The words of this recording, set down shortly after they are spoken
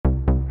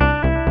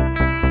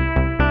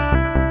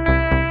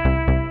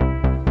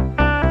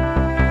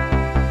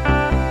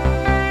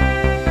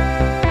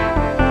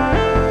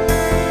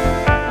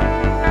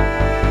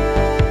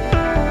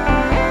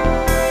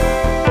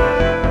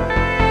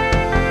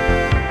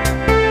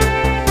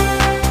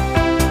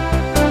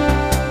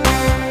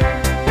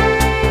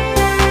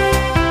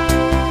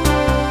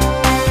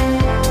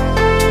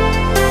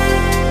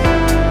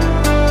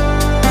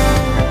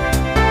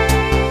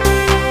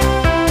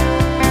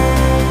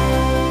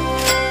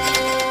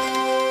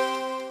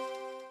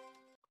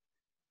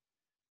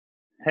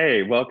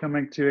Hey,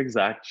 welcome to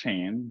Exact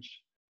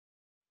Change.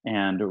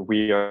 And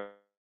we are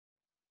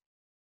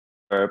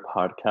a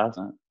podcast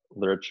on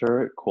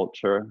literature,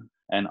 culture,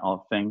 and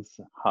all things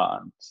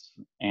hot.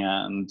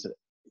 And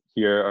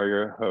here are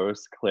your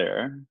hosts,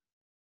 Claire.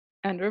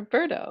 And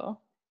Roberto.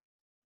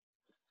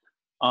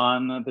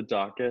 On the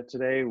docket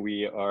today,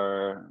 we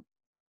are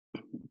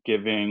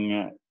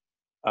giving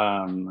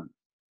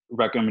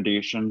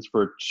recommendations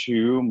for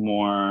two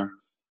more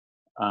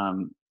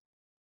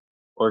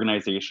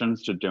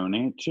organizations to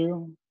donate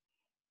to.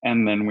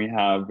 And then we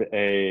have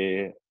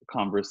a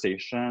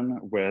conversation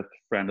with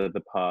friend of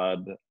the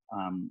pod,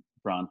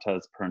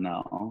 Brontes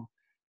Purnell,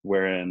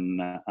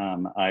 wherein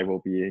I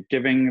will be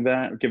giving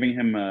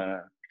him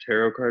a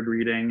tarot card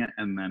reading,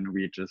 and then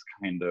we just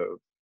kind of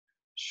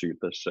shoot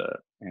the shit,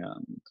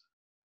 and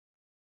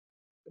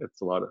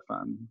it's a lot of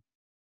fun.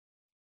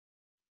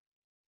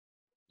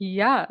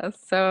 Yeah,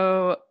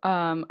 so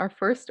our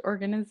first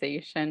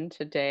organization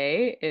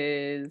today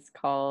is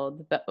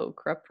called the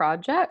Okra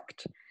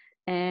Project.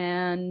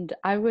 And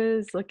I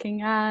was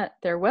looking at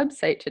their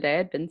website today.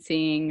 I'd been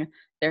seeing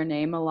their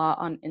name a lot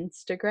on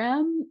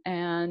Instagram,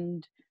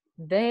 and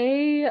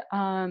they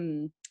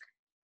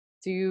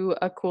do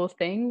a cool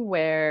thing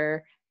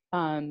where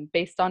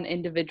based on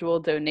individual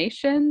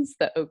donations,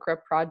 the Okra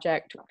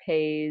Project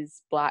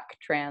pays Black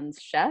trans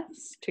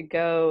chefs to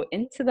go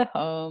into the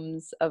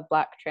homes of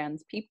Black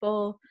trans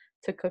people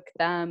to cook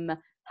them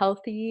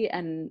healthy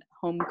and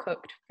home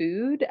cooked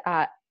food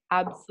at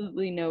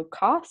absolutely no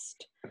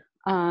cost.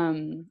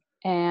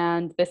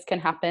 And this can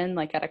happen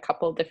like at a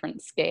couple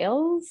different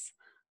scales.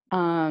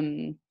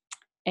 And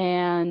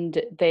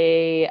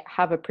they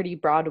have a pretty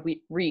broad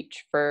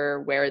reach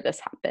for where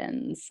this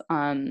happens.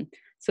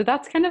 So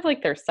that's kind of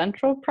like their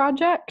central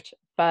project,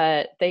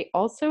 but they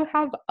also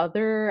have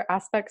other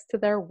aspects to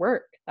their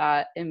work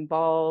that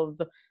involve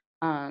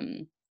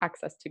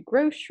access to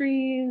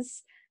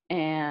groceries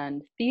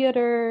and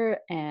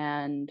theater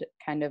and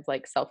kind of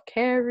like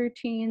self-care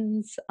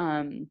routines.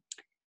 And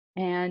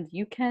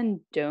you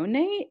can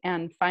donate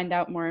and find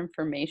out more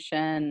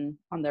information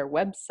on their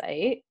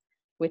website,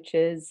 which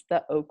is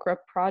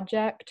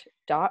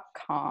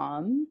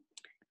theokraproject.com.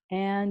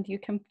 And you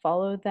can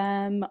follow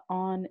them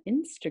on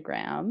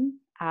Instagram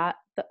at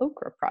the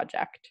Okra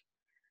Project.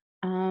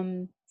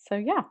 So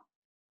yeah.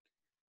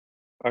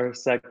 Our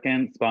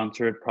second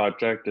sponsored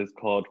project is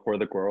called For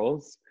the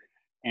Girls,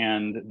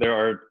 and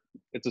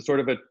it's a sort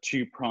of a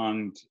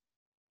two-pronged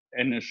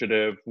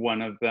initiative.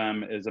 One of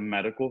them is a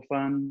medical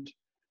fund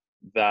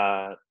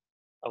that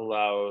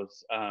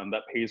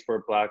that pays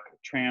for Black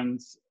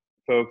trans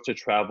folks to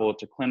travel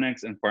to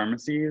clinics and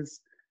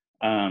pharmacies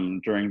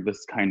during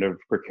this kind of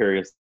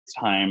precarious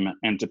time,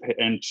 and to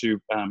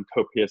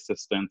co-pay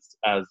assistance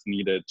as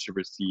needed to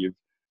receive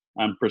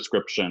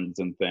prescriptions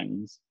and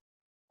things.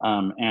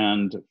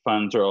 And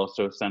funds are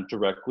also sent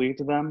directly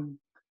to them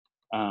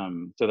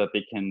so that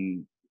they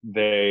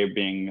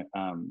being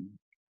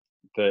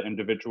the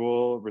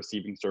individual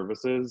receiving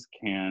services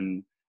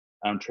can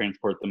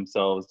transport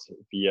themselves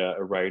via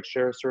a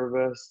rideshare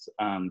service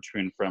to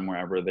and from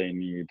wherever they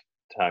need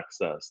to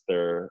access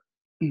their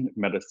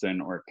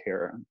medicine or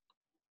care.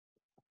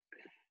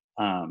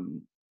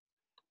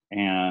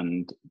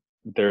 And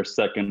their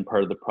second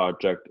part of the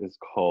project is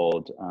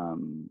called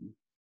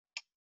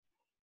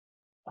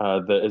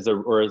is a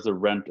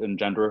rent and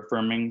gender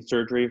affirming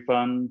surgery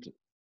fund.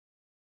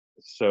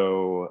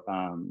 So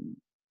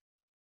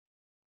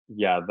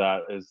yeah,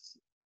 that is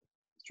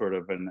sort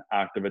of an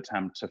active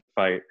attempt to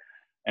fight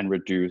and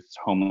reduce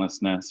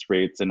homelessness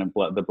rates in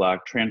the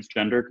Black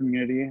transgender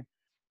community,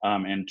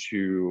 and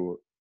to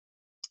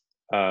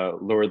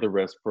lower the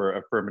risk for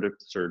affirmative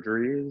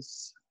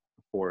surgeries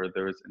for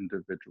those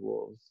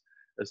individuals,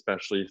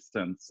 especially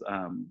since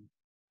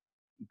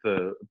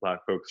the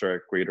Black folks are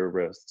at greater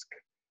risk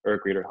or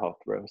greater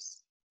health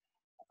risk.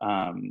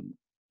 And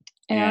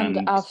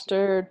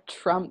after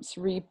Trump's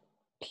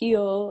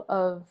repeal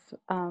of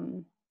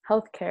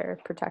healthcare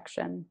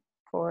protection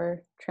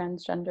for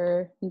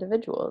transgender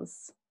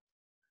individuals.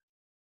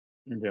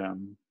 Yeah.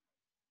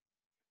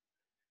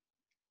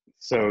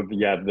 So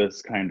yeah,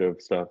 this kind of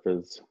stuff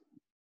is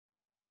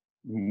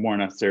more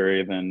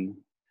necessary than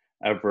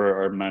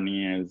ever. Our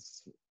money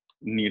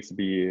needs to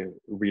be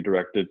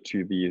redirected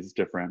to these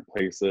different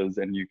places,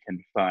 and you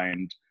can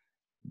find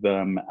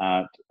them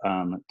at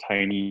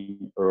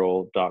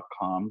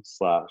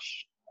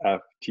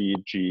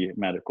tinyurl.com/FTG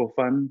Medical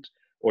Fund,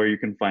 or you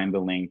can find the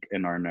link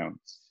in our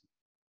notes.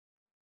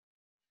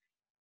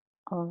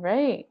 All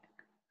right.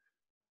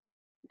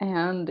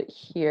 And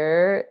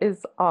here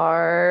is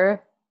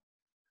our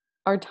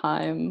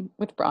time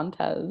with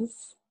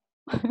Brontes.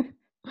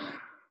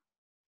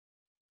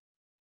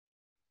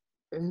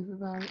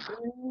 Everybody.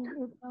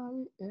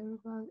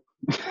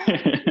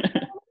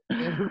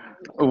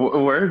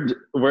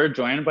 We're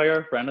joined by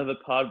our friend of the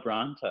pod,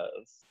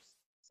 Brontes.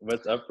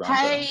 What's up, Brontes?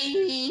 Hi!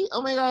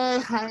 Oh my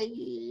god, hi!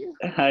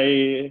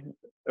 Hi.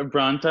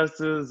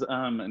 Brontes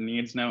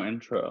needs no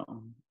intro,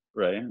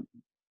 right?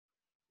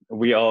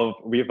 We've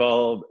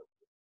all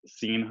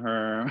seen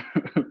her,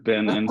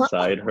 been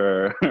inside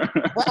her.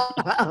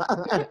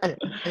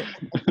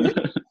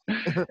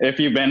 If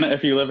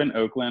you live in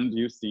Oakland,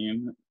 you've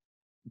seen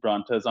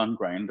Brontes on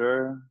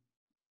Grindr.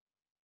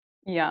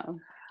 Yeah.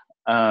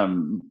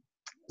 And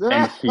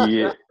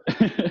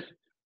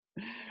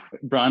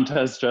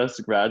Brontes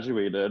just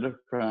graduated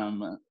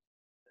from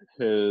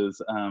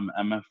his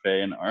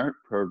MFA in art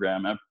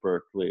program at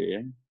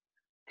Berkeley.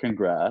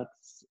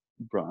 Congrats,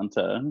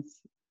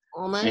 Brontes.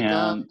 Oh my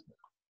and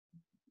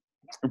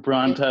God.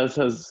 Brontes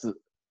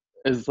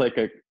is like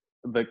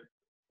the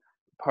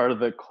part of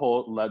the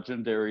cult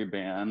legendary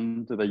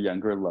band, The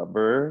Younger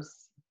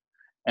Lovers,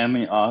 and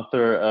the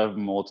author of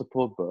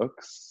multiple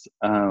books,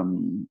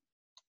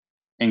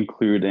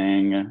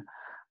 including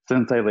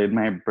Since I Laid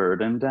My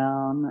Burden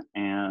Down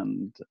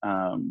and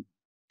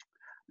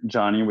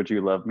Johnny, Would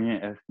You Love Me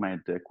If My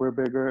Dick Were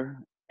Bigger?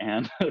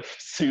 And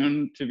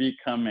soon to be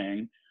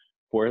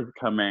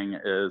forthcoming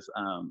is,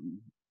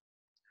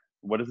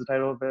 what is the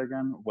title of it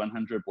again?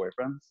 100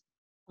 Boyfriends?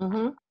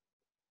 Mm-hmm.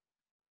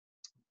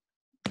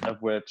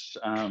 Of which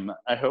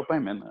I hope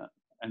I'm in it.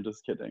 I'm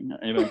just kidding.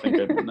 I don't think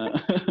I'm in it.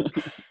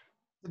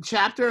 The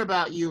chapter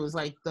about you is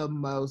like the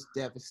most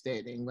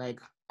devastating. Like,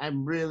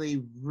 I'm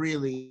really,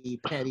 really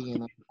petty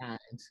and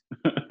unkind.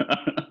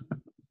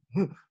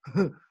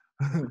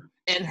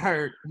 And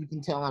hurt. You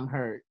can tell I'm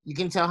hurt. You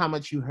can tell how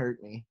much you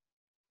hurt me.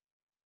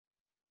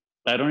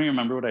 I don't even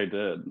remember what I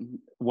did.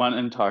 One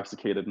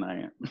intoxicated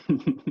night.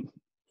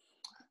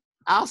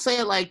 I'll say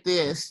it like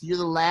this. You're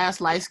the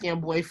last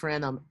light-skinned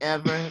boyfriend I'm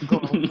ever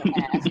going to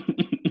have.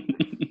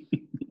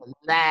 The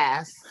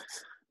last.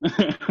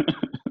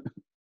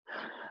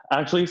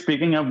 Actually,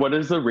 speaking of, what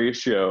is the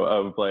ratio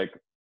of like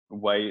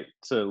white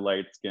to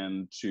light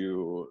skin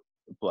to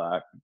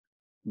black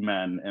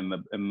men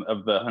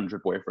of the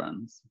 100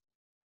 boyfriends?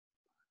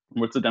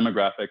 What's the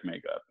demographic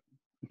makeup?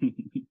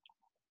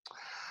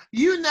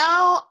 You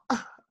know,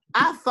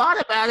 I thought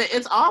about it.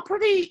 It's all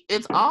pretty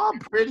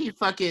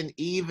fucking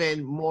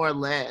even, more or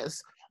less.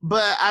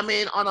 But I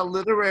mean, on a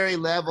literary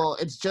level,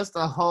 it's just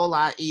a whole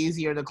lot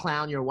easier to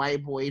clown your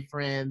white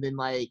boyfriend than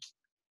like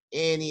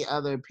any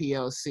other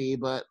POC.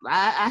 But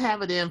I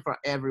have it in for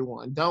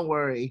everyone. Don't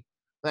worry.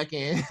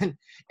 Fucking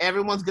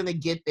everyone's gonna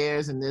get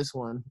theirs in this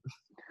one.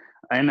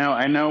 I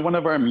know one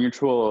of our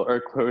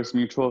close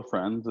mutual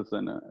friends is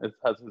in it. It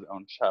has his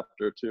own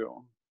chapter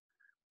too.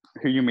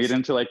 Who you made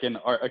into like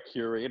a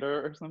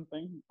curator or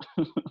something?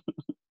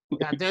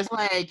 There's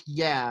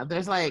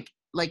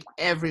like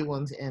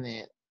everyone's in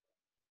it.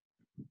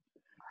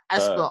 I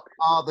spill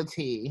all the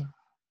tea.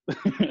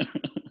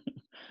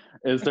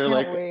 Is there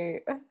like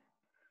wait.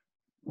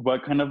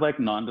 What kind of like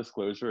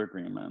non-disclosure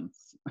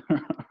agreements are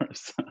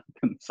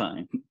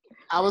signed?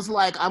 I was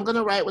like, I'm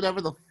gonna write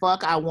whatever the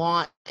fuck I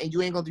want, and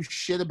you ain't gonna do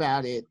shit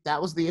about it.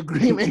 That was the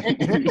agreement.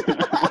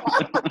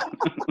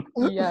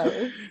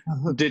 Yes.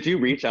 Did you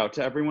reach out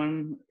to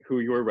everyone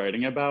who you were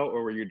writing about,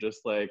 or were you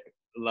just like,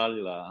 la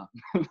la,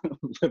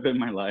 living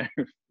my life,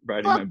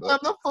 writing my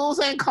book? The fools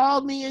ain't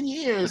called me in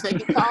years. They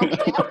can call me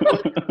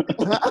after.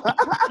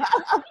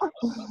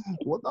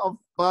 What the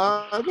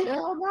fuck?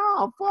 Hell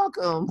no, fuck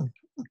them.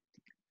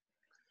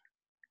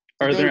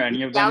 Are there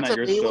any of them that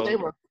you're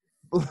still...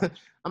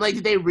 I'm like,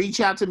 did they reach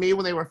out to me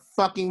when they were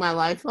fucking my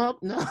life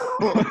up? No.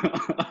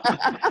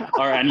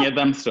 Are any of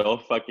them still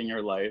fucking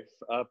your life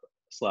up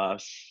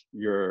 /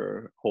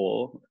 your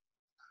hole?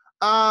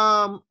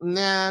 Nah,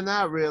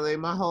 not really.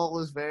 My hole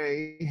is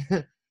very...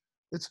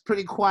 It's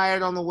pretty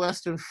quiet on the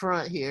Western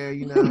Front here,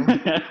 you know.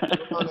 I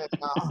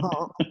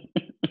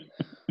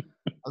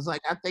was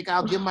like, I think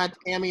I'll give my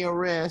Tammy a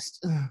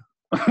rest.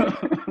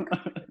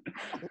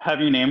 Have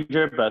you named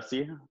your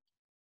Bessie?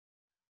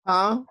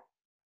 Huh?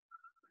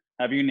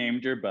 Have you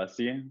named your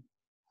Bessie?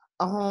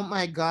 Oh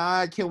my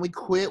God, can we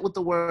quit with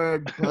the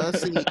word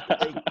bussy?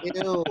 Like,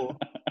 ew.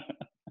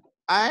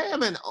 I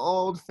am an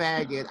old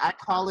faggot. I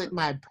call it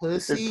my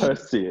pussy, your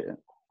pussy.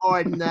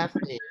 Or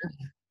nothing.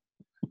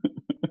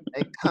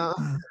 Like,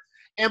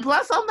 and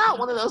plus, I'm not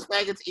one of those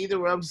faggots either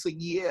where I'm just like,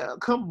 yeah,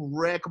 come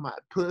wreck my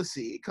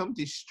pussy. Come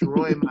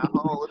destroy my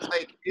hole. It's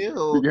like,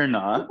 ew. You're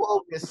not? You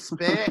will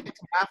respect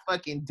my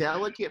fucking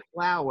delicate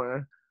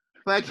flower.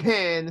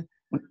 Fucking,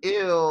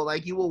 ew.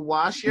 Like, you will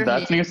wash your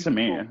hands. That's news to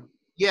me.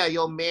 Yeah,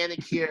 you'll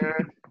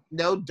manicure.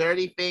 No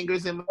dirty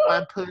fingers in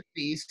my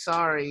pussy.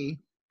 Sorry.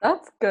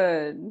 That's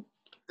good.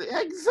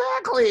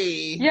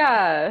 Exactly.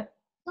 Yeah.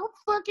 Don't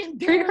fucking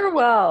treat her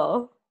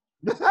well.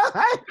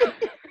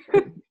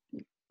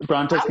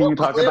 Brontes, can you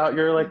talk about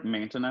your like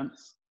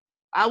maintenance?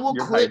 I will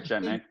your clip.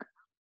 Hygienic.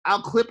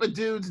 I'll clip a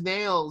dude's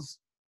nails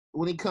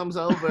when he comes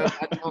over.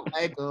 If I don't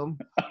like them,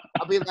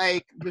 I'll be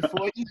like,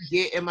 before you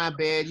get in my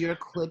bed, you're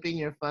clipping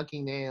your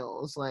fucking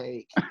nails,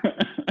 like.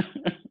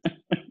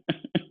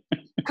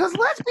 Cause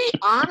let's be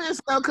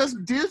honest though, cause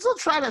dudes will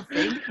try to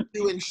finger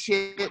you and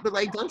shit, but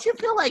like, don't you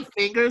feel like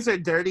fingers are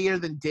dirtier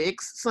than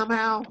dicks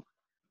somehow?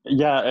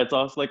 Yeah, it's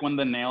also like when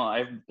the nail,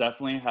 I've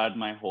definitely had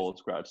my hole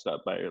scratched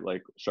up by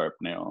like sharp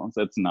nails.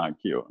 It's not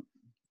cute.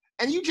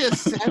 And you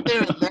just sat there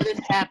and let it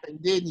happen,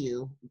 didn't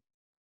you?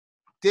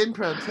 Didn't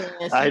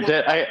protest. I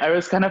did. I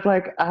was kind of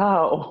like,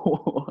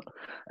 ow.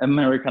 And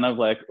they were kind of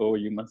like, oh,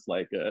 you must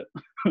like it.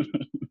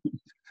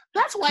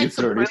 That's You white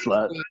dirty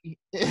slut.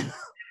 supremacy.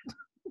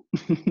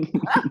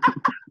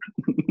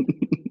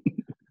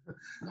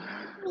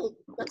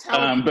 That's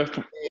how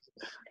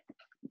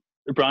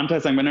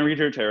Brontes, I'm going to read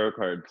your tarot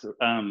cards.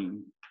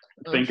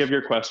 Think of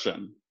your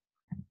question.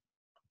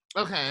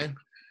 Okay.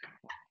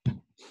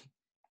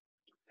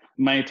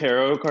 My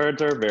tarot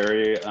cards are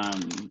very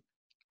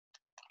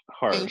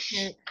harsh.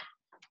 Ancient.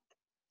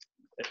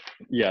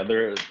 Yeah,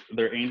 they're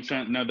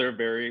ancient. No, they're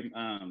very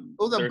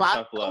Oh, the they're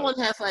bottom tough love. one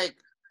has like,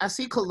 I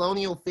see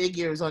colonial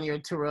figures on your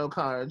tarot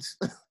cards.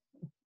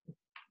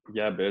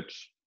 Yeah,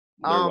 bitch.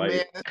 They're Oh white.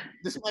 man,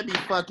 this might be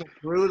fucking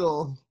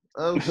brutal.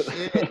 Oh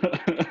shit.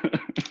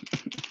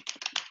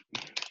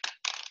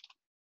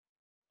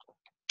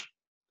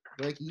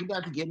 Like, you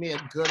about to give me a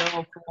good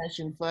old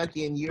fashioned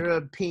fucking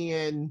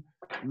European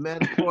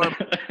metaphor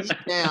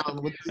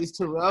down with these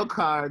tarot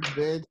cards,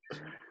 bitch.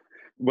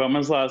 When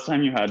was the last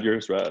time you had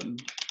yours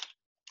read?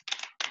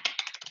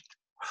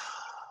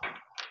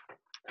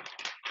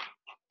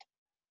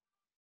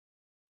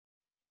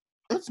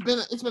 It's been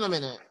a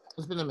minute.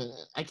 It's been a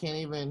minute. I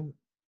can't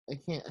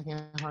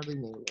hardly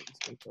name it.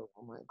 It's been so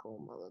long. My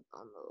cold mother.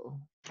 I know.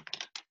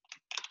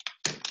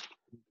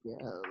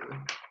 Yeah.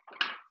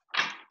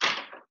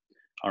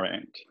 All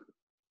right.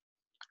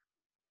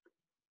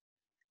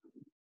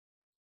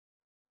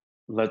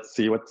 Let's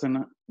see what's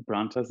in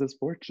Brontes'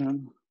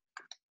 fortune.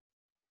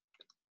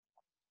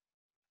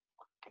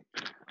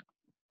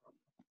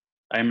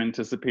 I'm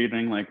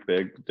anticipating like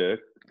big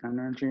dick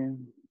energy.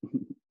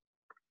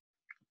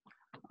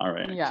 All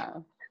right. Yeah.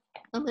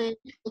 I mean,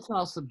 it's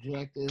all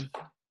subjective.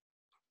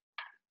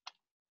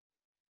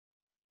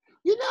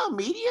 You know,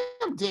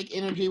 medium dick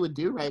energy would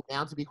do right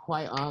now, to be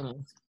quite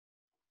honest.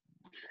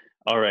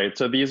 All right.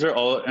 So these are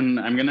all, and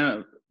I'm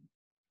gonna.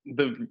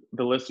 The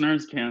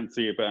listeners can't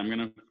see it, but I'm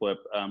gonna flip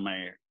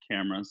my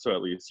camera so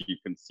at least you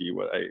can see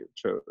what I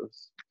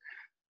chose.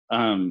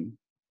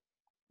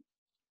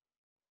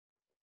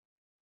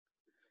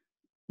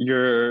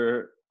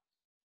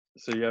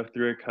 So you have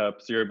 3 of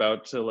cups. You're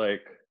about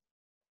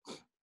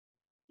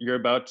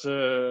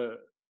to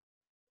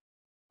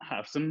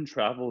have some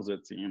travels,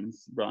 it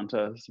seems,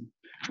 Brontes,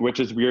 which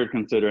is weird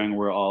considering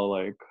we're all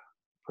like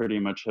pretty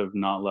much have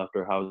not left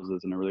our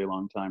houses in a really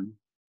long time.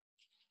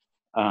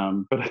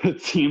 But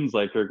it seems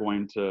like you're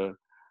going to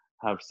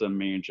have some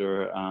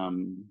major,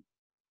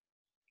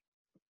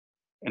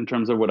 in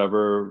terms of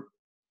whatever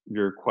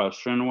your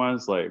question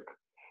was, like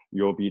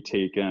you'll be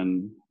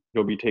taken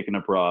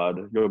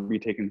abroad, you'll be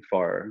taken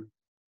far,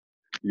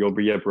 you'll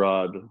be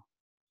abroad,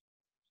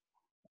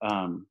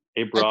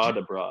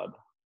 abroad.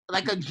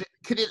 Like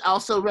could it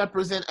also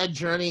represent a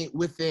journey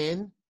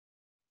within?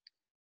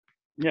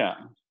 Yeah.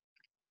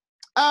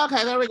 Oh,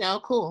 okay, there we go.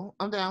 Cool.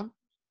 I'm down.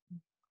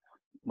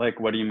 Like,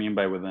 what do you mean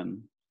by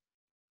within?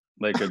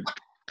 Like a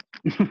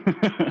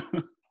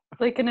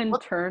Like an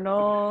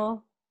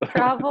internal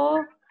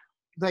travel?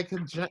 Like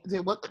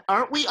what?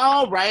 Aren't we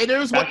all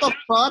writers? What the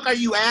fuck are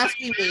you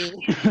asking me?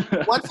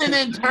 What's an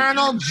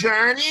internal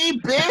journey,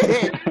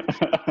 bitch?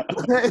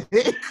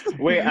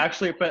 Wait,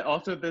 actually, but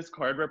also this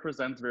card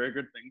represents very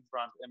good things,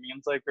 Bron. It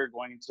means like you're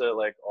going to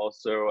like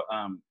also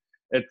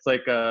it's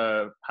like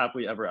a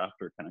happily ever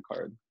after kind of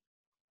card.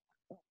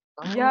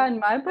 Yeah, in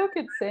my book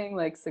it's saying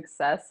like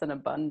success and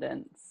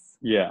abundance.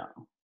 Yeah.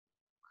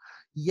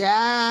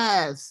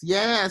 Yes.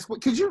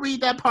 Could you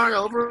read that part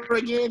over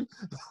again?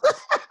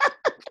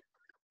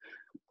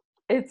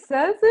 It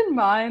says in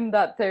mine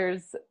that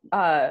there's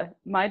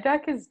my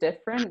deck is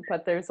different,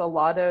 but there's a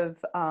lot of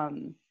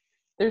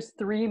there's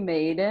 3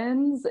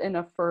 maidens in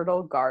a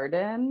fertile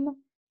garden,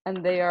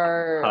 and they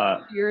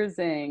are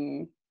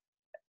choosing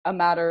a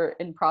matter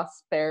in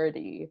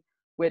prosperity,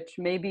 which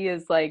maybe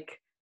is like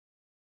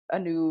a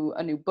new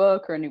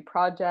book or a new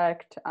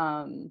project.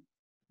 It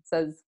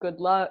says good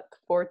luck,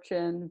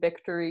 fortune,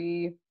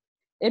 victory.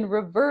 In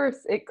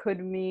reverse, it could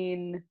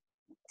mean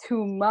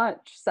too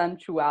much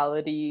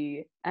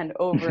sensuality and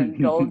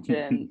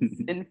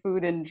overindulgence in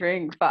food and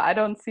drink, but I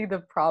don't see the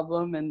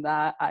problem in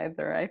that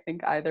either. I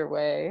think either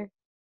way,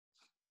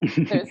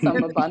 there's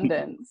some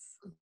abundance.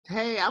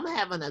 Hey, I'm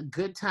having a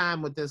good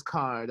time with this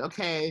card.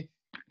 Okay.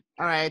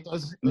 All right.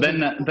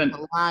 Then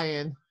the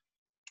lion.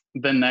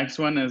 The next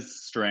one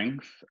is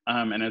strength,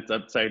 and it's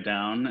upside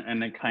down,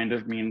 and it kind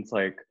of means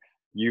like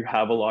you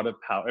have a lot of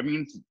power. It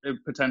means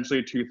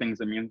potentially 2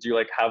 things. It means you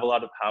like have a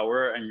lot of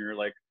power and you're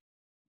like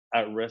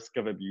at risk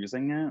of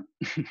abusing it.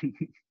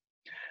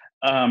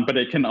 But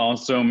it can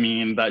also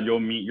mean that you'll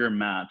meet your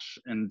match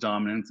in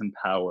dominance and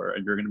power,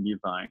 and you're going to be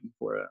vying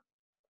for it.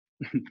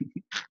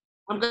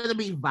 I'm going to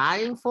be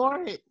vying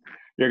for it?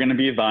 You're going to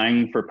be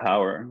vying for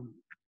power.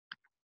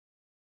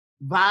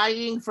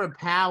 Vying for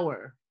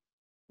power.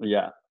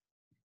 Yeah.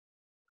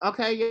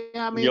 Okay,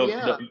 yeah, I mean,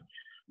 yeah.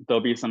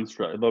 There'll be some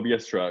there'll be a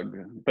shrug,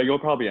 but you'll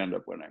probably end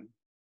up winning.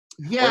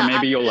 Yeah. Or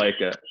maybe you'll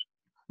like it.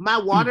 My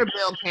water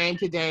bill came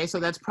today, so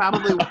that's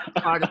probably what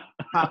I'm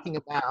talking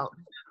about.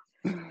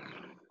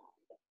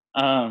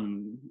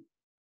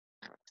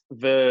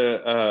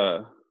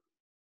 the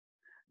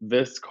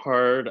this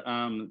card,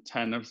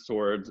 10 of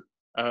Swords,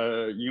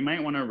 you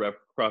might want to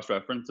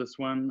cross-reference this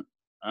one,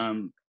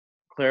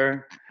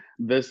 Claire.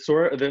 This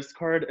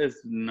card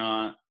is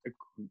not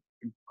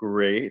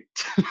great,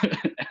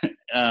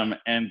 and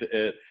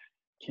it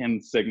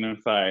can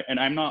signify. And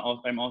I'm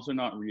also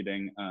not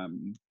reading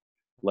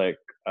like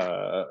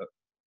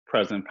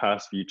present,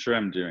 past, future.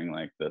 I'm doing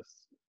like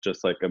this,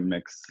 just like a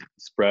mixed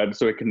spread.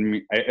 So it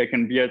can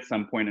be at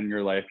some point in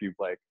your life you've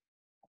like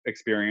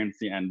experienced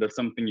the end of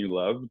something you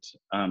loved,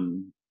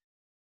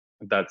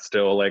 that's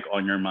still like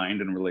on your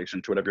mind in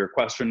relation to whatever your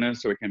question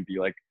is. So it can be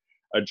like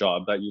a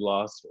job that you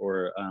lost,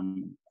 or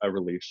a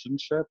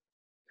relationship,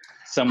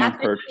 someone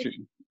hurt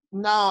you.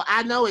 No,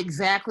 I know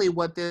exactly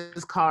what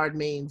this card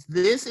means.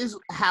 This is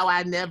how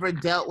I never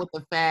dealt with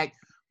the fact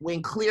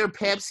when Clear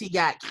Pepsi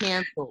got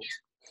canceled.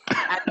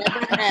 I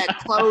never had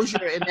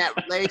closure in that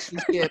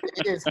relationship.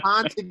 It has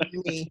haunted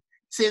me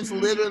since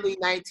literally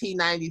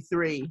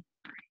 1993.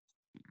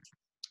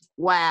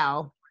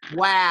 Wow.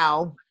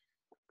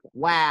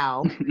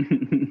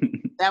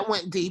 That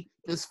went deep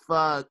as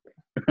fuck.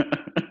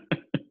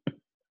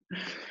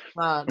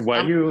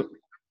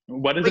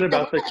 What is it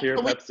about the Clear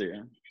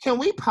Pepsi? Can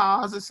we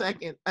pause a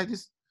second? I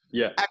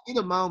need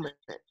a moment.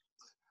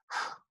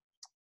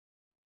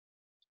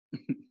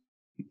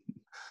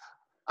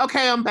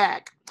 Okay, I'm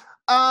back.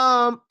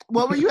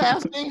 What were you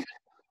asking?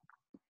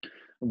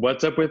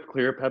 What's up with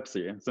Clear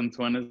Pepsi? Since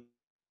when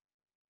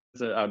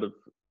is it out of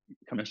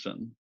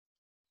commission?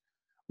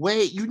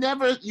 Wait, you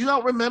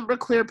don't remember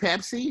Clear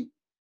Pepsi?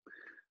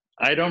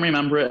 I don't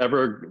remember it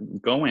ever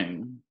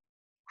going.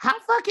 How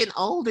fucking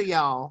old are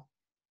y'all?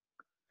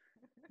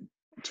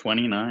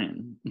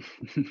 29.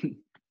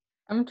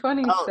 I'm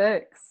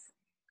 26.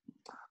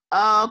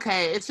 Oh,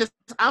 okay.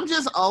 I'm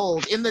just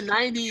old. In the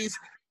 90s,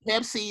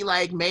 Pepsi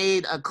like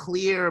made a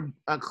clear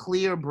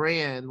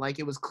brand. Like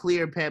it was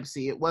Clear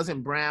Pepsi. It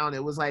wasn't brown.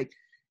 It was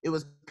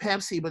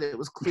Pepsi, but it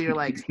was clear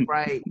like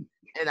Sprite.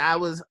 And I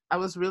was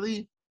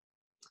really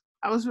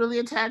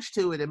attached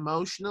to it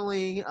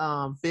emotionally,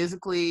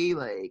 physically,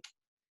 like,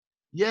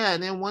 yeah.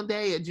 And then one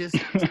day it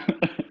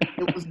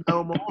was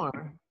no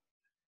more.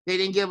 They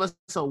didn't give us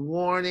a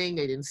warning.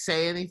 They didn't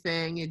say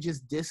anything. It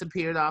just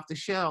disappeared off the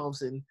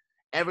shelves. And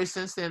ever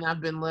since then,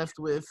 I've been left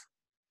with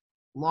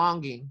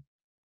longing.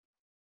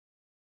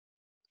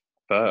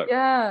 Fuck.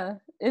 Yeah.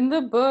 In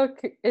the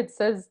book, it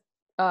says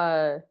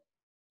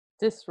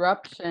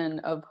disruption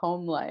of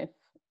home life.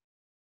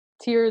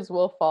 Tears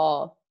will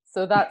fall.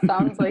 So that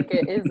sounds like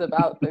it is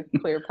about the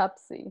Clear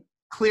Pepsi.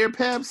 Clear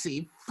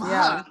Pepsi. Fuck.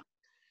 Yeah.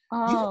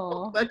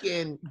 Oh. You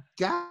fucking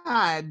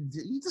God.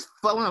 You just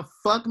want to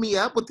fuck me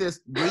up with this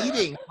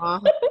reading, huh?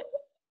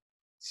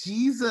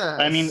 Jesus.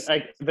 I mean,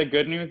 the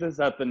good news is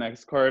that the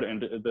next card,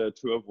 and the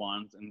Two of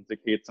Wands,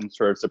 indicates some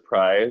sort of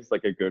surprise,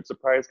 like a good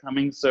surprise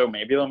coming. So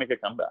maybe they'll make a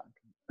comeback.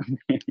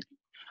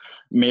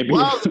 Maybe.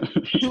 Well,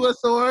 Two of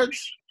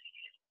Swords.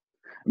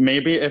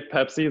 Maybe if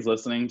Pepsi is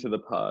listening to the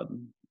pod,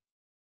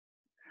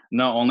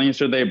 not only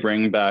should they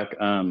bring back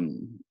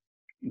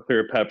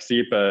Clear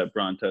Pepsi, but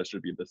Bronte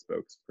should be the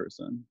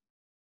spokesperson.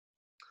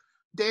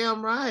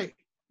 Damn right.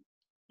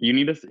 You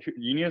need a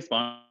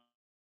sponsor,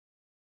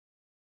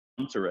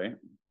 right?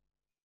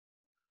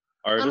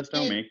 Artists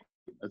don't make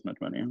as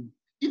much money.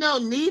 You know,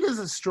 need is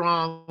a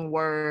strong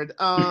word.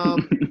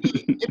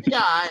 It's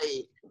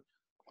alright.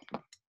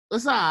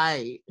 It's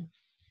alright.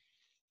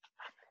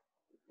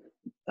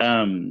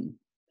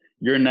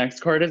 Your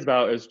next card is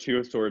Two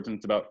of Swords, and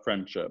it's about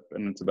friendship,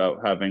 and it's about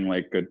having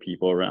like good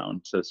people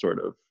around to sort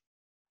of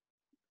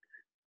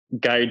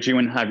guide you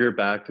and have your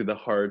back through the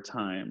hard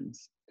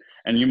times.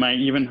 And you might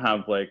even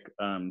have like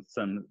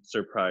some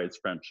surprise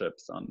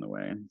friendships on the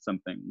way,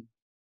 something.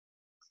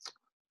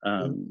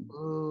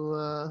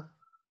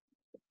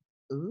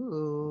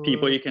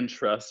 People you can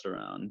trust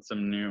around,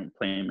 some new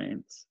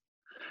playmates.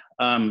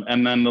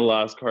 And then the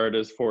last card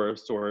is Four of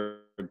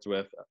Swords,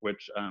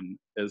 which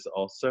is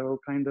also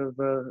kind of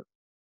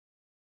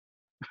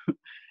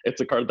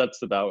it's a card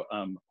that's about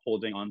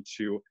holding on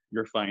to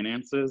your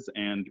finances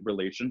and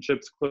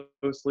relationships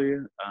closely,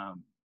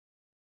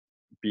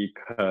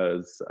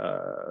 because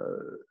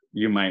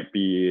you might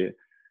be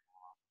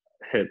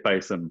hit by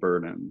some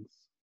burdens.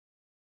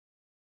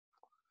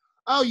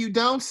 Oh, you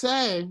don't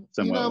say.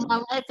 You know,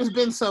 my life has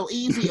been so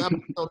easy up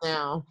until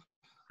now.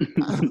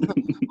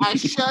 I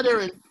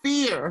shudder in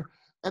fear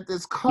at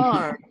this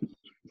card.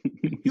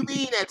 You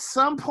mean at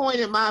some point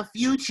in my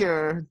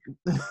future...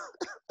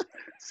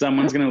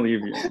 Someone's gonna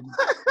leave you.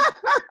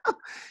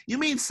 You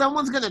mean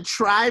someone's gonna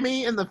try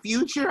me in the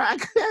future? I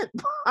can't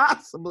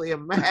possibly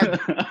imagine.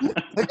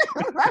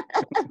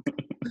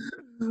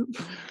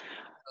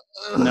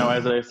 No,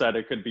 as I said,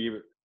 it could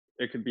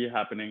be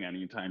happening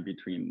anytime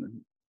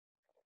between.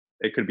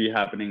 It could be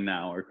happening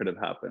now, or it could have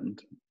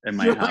happened. It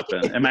might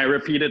happen. It might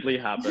repeatedly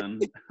happen.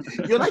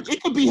 You're like,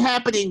 it could be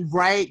happening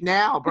right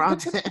now,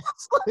 Bronte.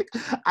 Like,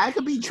 I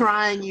could be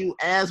trying you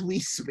as we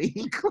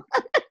speak.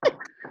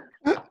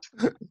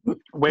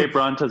 Wait,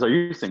 Brontes, are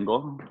you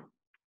single?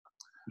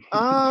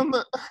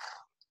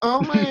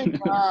 Oh my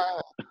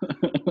God.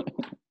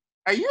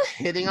 Are you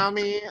hitting on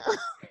me?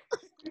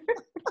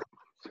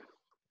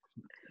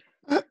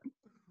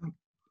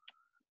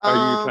 Are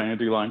you trying to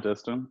do long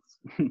distance?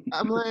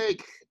 I'm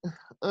like,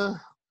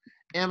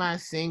 am I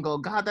single?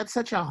 God, that's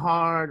such a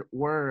hard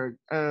word.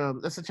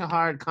 That's such a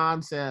hard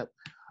concept.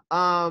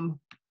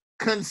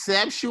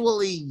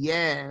 Conceptually,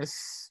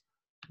 yes,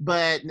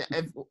 but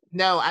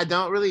no, I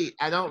don't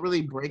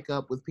really break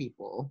up with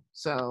people.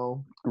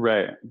 So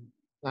Right.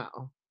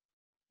 no.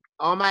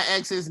 All my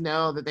exes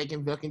know that they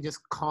can just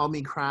call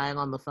me crying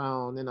on the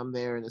phone, and I'm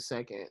there in a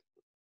second.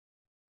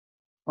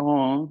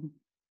 Oh,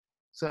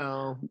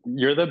 So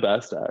you're the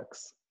best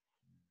ex.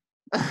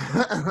 I'm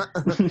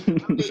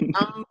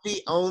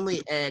the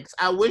only ex.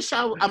 I wish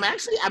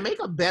I make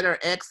a better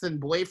ex than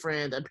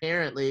boyfriend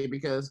apparently,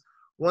 because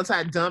once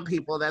I dump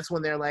people, that's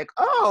when they're like,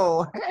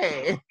 "Oh,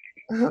 hey."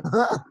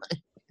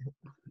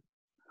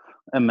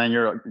 And then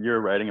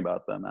you're writing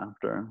about them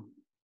after.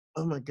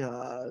 Oh my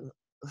God.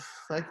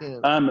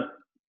 Fucking.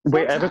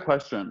 Wait, I have a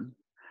question.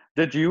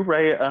 Did you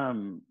write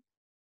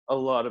a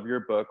lot of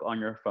your book on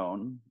your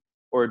phone,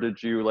 or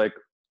did you like?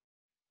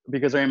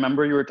 Because I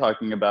remember you were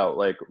talking about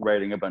like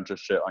writing a bunch of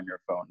shit on your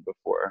phone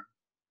before,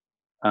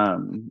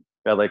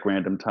 at like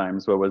random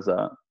times. What was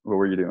that? What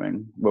were you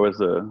doing? Was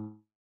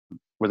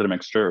it a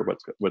mixture?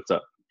 What's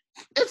up?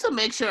 It's a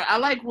mixture.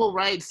 Will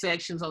write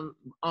sections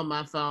on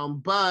my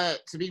phone, but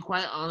to be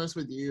quite honest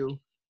with you,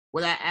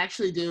 what I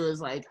actually do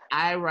is like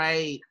I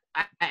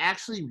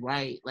actually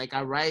write. Like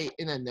I write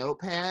in a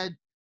notepad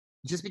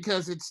just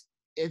because it's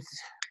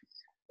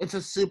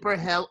a super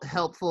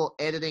helpful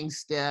editing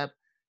step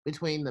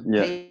between the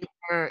Yeah.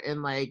 paper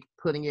and like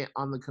putting it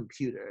on the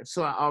computer.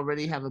 So I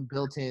already have a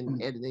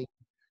built-in editing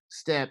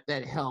step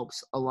that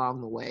helps along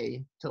the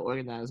way to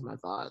organize my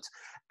thoughts.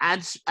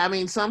 I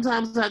mean,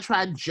 sometimes I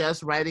try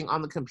just writing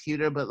on the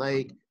computer, but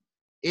like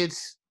it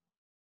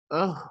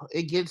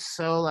gets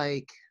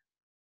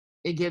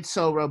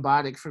so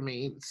robotic for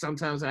me.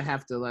 Sometimes I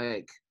have to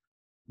like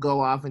go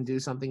off and do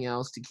something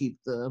else to keep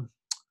the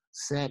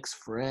sex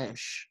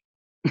fresh.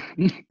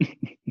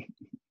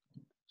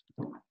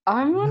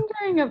 I'm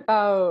wondering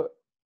about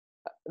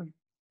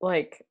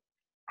like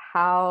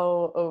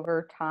how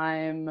over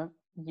time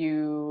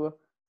you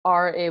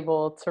are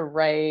able to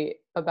write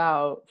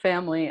about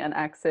family and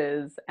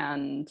exes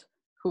and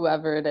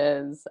whoever it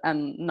is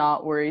and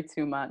not worry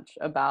too much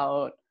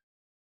about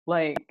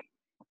like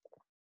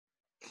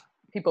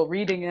people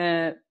reading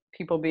it,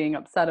 people being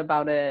upset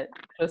about it,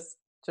 just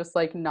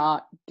like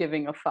not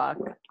giving a fuck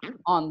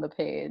on the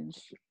page.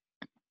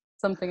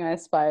 Something I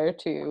aspire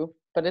to,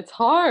 but it's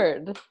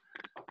hard.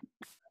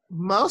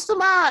 Most of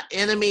my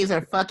enemies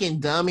are fucking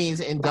dummies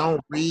and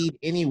don't read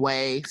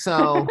anyway.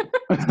 So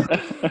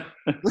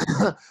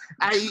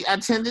I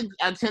tend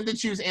to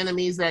choose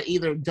enemies that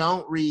either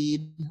don't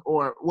read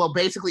or well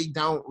basically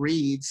don't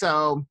read.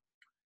 So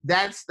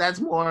that's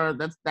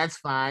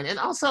fine. And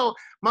also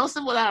most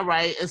of what I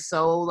write is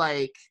so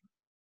like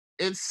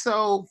it's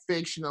so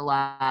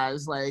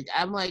fictionalized. Like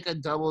I'm like a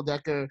double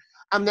decker.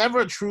 I'm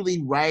never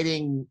truly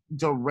writing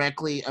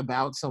directly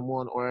about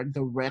someone or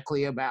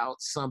directly about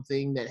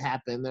something that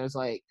happened.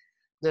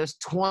 There's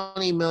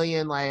 20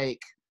 million like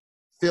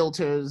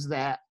filters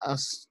that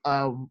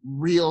a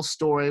real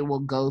story will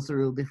go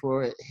through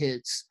before it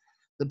hits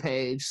the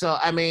page. So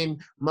I mean,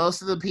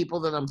 most of the people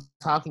that I'm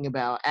talking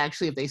about,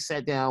 actually, if they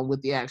sat down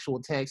with the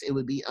actual text, it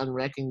would be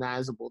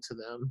unrecognizable to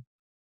them.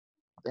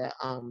 That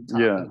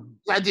Yeah.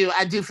 I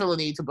do feel a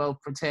need to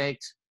both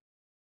protect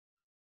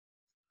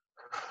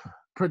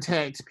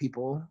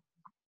people.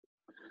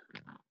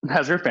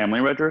 Has your family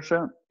read your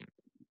shit?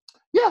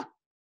 Yeah.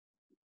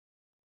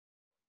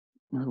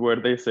 What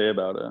do they say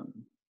about it?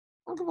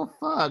 I don't give a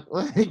fuck.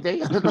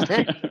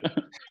 Like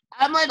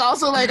I'm like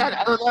also like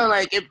I don't know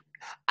like if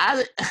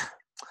I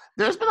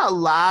there's been a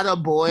lot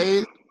of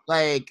boys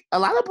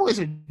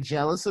are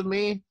jealous of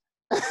me.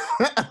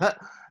 A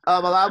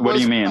lot of What do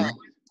boys you mean?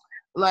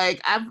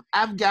 like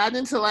I've gotten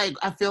into like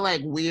I feel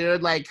like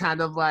weird like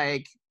kind of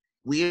like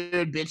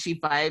weird bitchy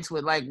fights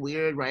with like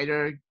weird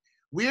writer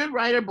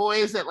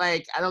boys that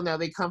like I don't know,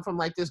 they come from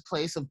like this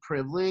place of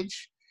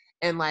privilege,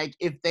 and like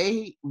if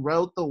they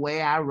wrote the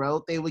way I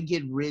wrote, they would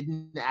get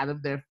written out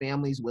of their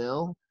family's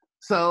will.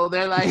 So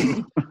they're like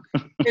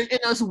in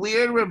this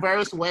weird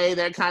reverse way,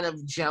 they're kind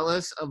of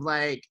jealous of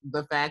like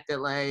the fact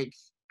that like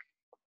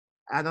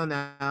I don't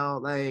know,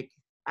 like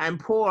I'm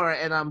poor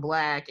and I'm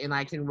black and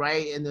I can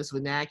write in this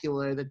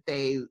vernacular that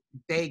they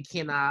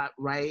cannot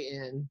write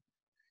in.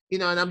 You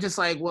know, and I'm just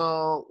like,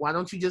 well, why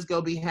don't you just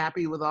go be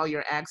happy with all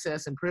your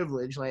access and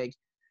privilege? Like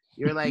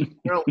you're a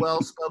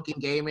well-spoken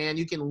gay man.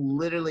 You can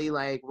literally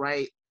like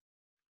write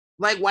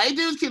like white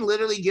dudes can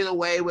literally get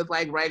away with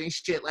like writing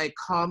shit like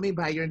call me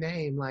by your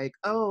name. Like,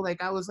 oh, like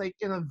I was like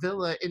in a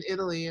villa in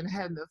Italy and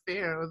had an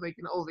affair. I was like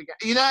an older guy.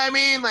 You know what I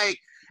mean? Like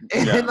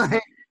and Yeah.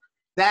 like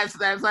that's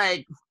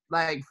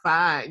like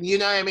fine. You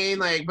know what I mean?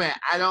 Like, but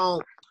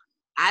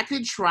I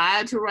could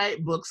try to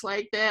write books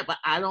like that, but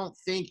I don't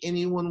think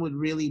anyone would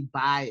really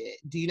buy it.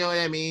 Do you know what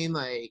I mean?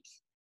 Like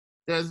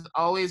there's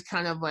always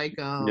kind of like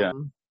Yeah.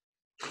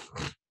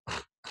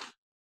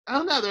 I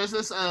don't know. There's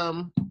this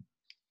I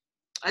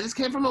just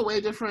came from a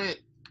way different.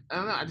 I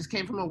don't know. I just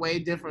came from a way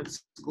different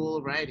school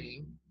of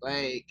writing,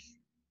 like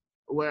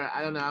where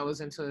I don't know. I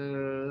was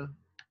into.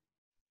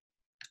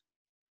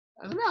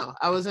 I don't know.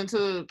 I was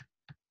into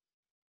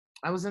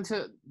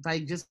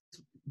like just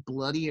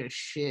bloodier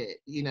shit.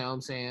 You know what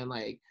I'm saying?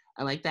 Like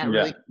I like that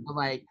really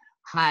like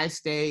high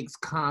stakes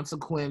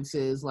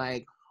consequences.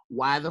 Like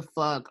why the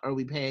fuck are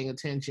we paying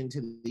attention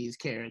to these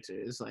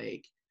characters?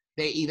 Like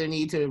they either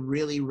need to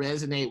really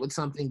resonate with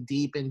something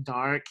deep and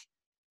dark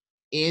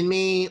in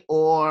me,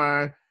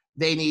 or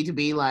they need to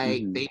be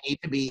like they need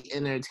to be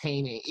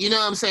entertaining. You know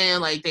what I'm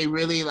saying? Like they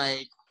really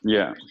like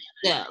Yeah.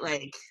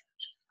 like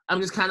I'm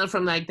just kind of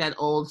from like that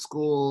old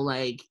school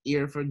like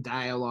ear for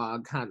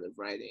dialogue kind of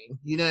writing.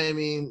 You know what I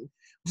mean?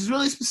 Which is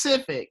really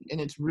specific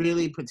and it's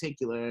really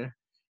particular.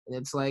 And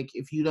it's like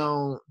if you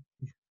don't,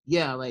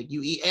 like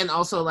and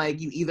also like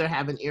you either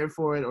have an ear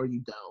for it or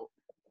you don't.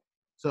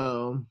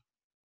 So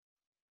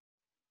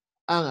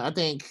I don't know. I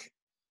think,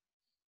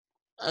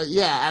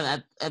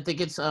 I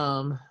think it's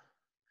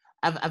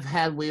I've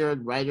had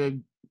weird writer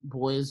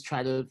boys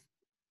try to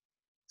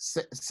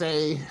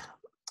say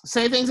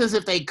things as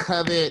if they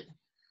covet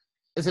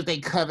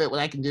what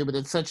I can do, but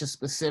it's such a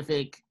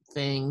specific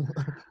thing,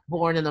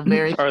 born in a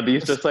very Are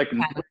these just like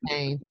kind of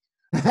pain.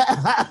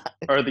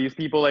 Are these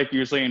people like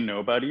usually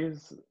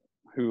nobodies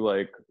who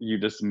like you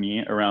just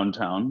meet around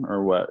town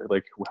or what?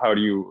 Like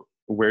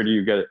where do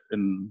you get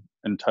in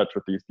touch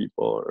with these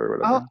people or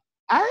whatever?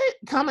 I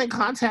come in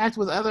contact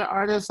with other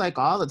artists like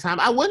all the time.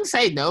 I wouldn't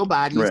say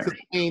nobodies, Right. 'cause,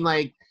 I mean,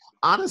 like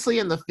honestly,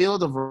 in the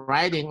field of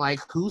writing, like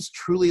who's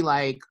truly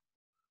like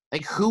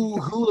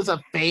who is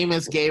a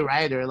famous gay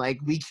writer? Like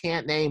we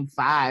can't name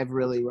 5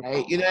 really,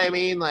 right? You know what I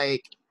mean?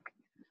 Like,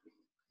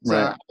 so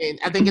Right. I mean,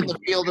 I think in the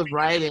field of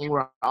writing,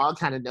 we're all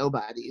kind of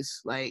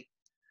nobodies. Like,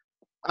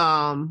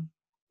 but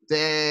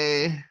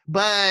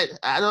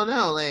I don't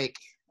know. Like,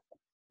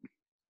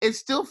 it's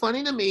still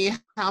funny to me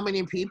how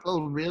many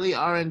people really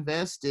are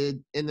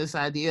invested in this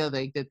idea,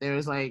 like that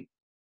there's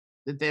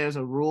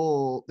a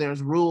rule,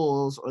 there's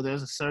rules, or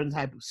there's a certain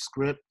type of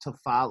script to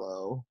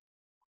follow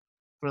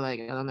for like,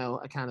 I don't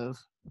know, a kind of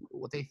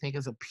what they think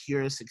is a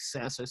pure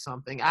success or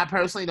something. I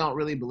personally don't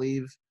really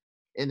believe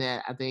in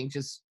that. I think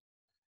just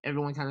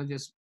everyone kind of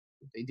just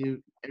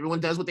everyone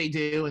does what they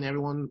do and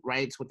everyone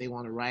writes what they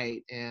want to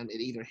write and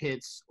it either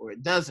hits or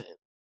it doesn't.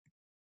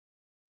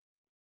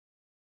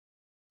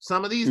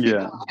 Some of these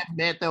people I've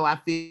met, though, I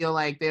feel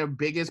like their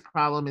biggest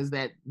problem is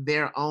that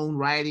their own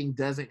writing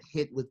doesn't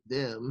hit with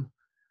them.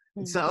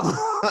 So,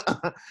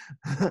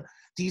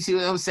 do you see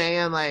what I'm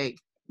saying? Like,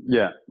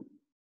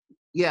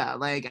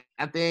 like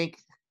I think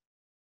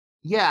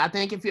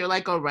if you're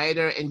like a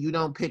writer and you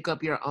don't pick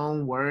up your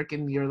own work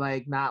and you're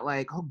like not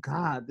like, oh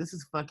God, this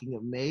is fucking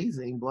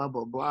amazing, blah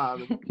blah blah,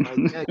 like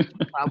yeah, you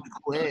should probably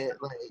quit,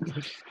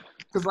 like.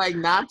 Cause like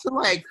not to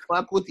like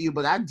fuck with you,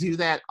 but I do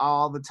that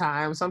all the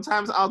time.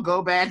 Sometimes I'll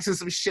go back to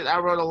some shit I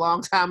wrote a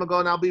long time ago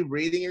and I'll be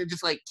reading it and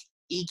just like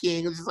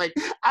eking. It's just like,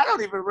 I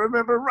don't even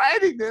remember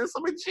writing this.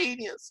 I'm a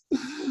genius.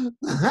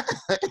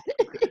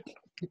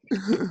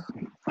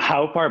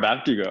 How far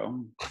back do you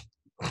go?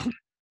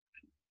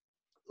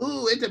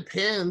 Ooh, it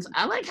depends.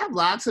 I like have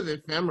lots of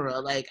ephemera.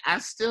 Like I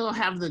still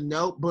have the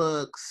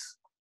notebooks.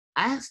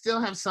 I still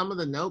have some of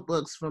the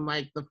notebooks from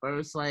like the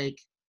first like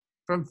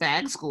from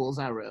fag schools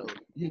I wrote,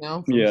 you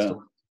know, from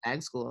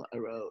fag school I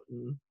wrote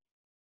and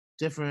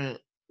different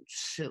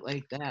shit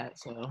like that.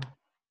 So,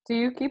 do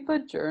you keep a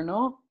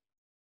journal?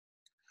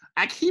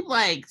 I keep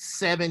like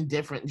 7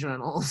 different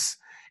journals,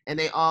 and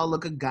they all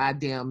look a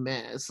goddamn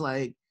mess.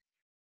 Like,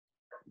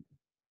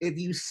 if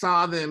you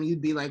saw them,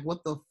 you'd be like,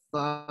 "What the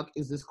fuck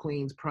is this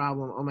queen's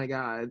problem?" Oh my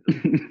god,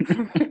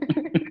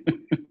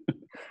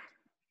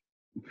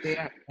 they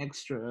are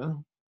extra.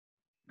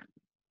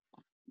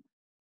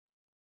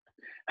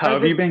 How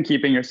have you been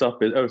keeping yourself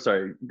busy? Oh,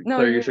 sorry. No,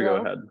 Claire, you should go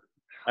ahead.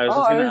 I was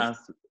just going to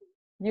ask.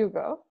 You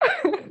go.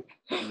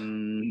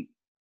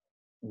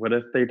 What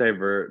if they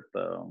divert,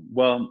 though?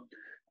 Well,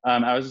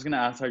 I was just going to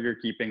ask how you're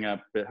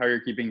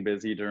keeping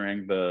busy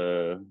during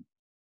the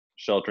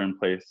shelter in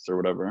place or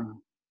whatever.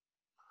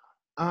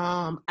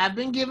 I've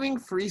been giving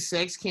free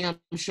sex camp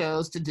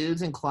shows to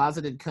dudes in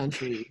closeted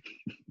countries,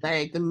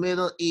 like the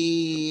Middle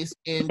East,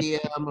 India,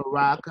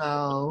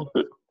 Morocco.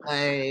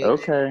 Like,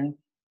 okay.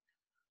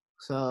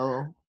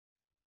 So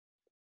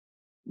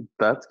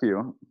that's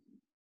cute.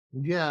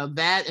 Yeah,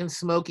 that and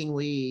smoking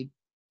weed.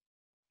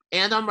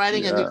 And I'm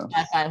writing a new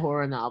sci-fi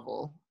horror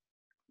novel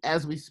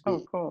as we speak.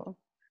 Oh, cool.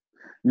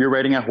 You're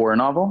writing a horror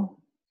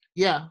novel?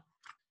 Yeah.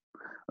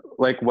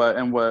 Like what,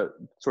 and what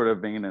sort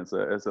of vein is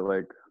it? Is it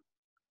like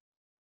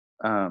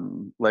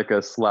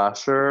a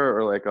slasher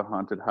or like a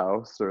haunted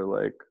house or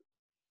like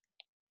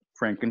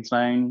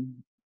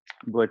Frankenstein?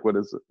 Like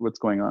what's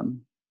going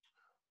on?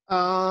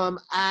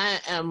 I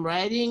am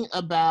writing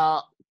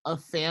about a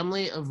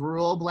family of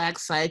rural Black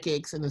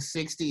psychics in the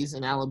 60s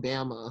in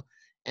Alabama,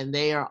 and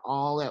they are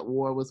all at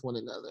war with one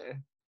another.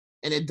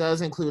 and it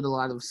does include a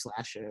lot of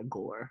slasher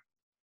gore.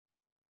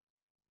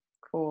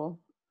 Cool.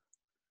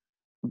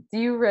 Do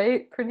you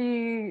write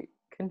pretty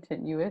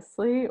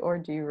continuously, or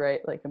do you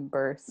write like in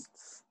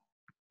bursts?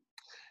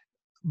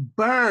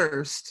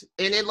 Burst,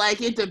 and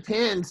it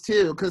depends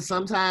too, because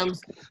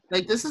sometimes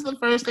like this is the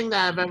first thing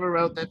that I've ever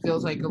wrote that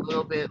feels like a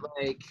little bit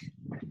like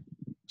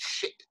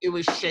it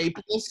was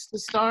shapeless to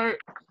start.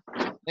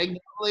 Like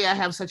normally I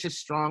have such a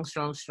strong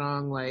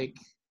like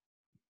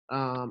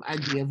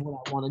idea of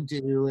what I want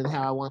to do and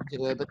how I want to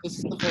do it, but this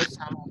is the first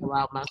time I've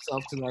allowed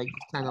myself to like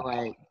kind of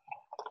like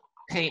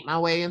paint my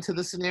way into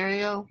the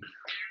scenario.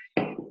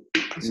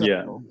 So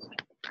Yeah.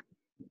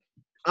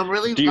 I'm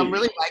really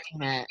liking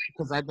that,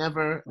 because I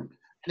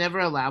never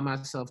allow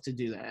myself to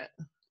do that.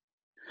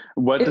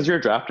 What does your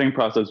drafting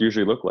process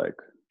usually look like?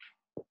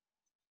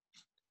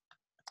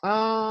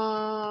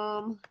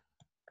 Kind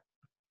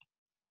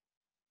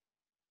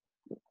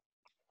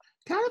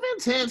of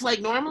intense. Like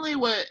normally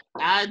what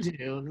I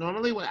do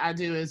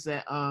is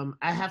that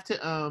I have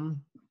to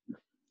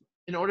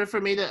in order for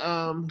me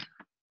to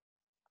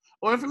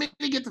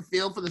get the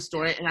feel for the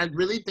story, and I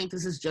really think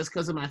this is just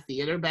because of my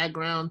theater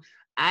background,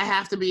 I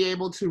have to be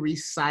able to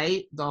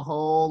recite the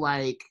whole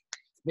like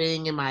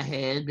thing in my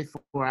head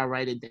before I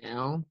write it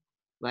down.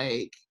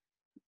 Like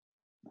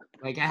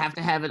I have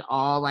to have it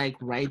all like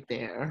right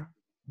there.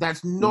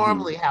 That's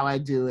normally how I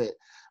do it.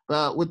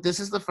 But with this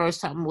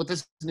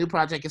new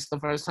project, it's the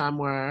first time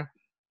where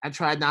I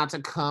tried not to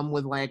come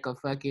with like a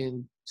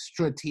fucking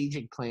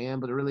strategic plan,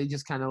 but really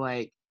just kind of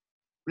like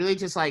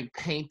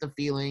paint the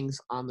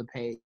feelings on the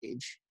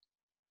page.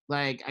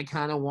 Like I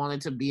kind of wanted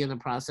to be in a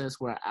process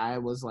where I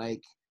was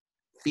like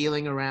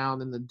feeling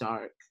around in the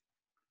dark,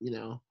 you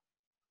know?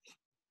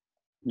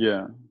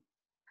 Yeah.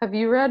 Have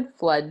you read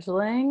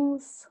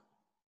Fledglings?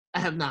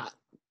 I have not.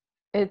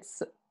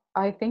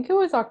 I think it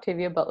was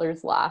Octavia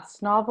Butler's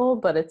last novel,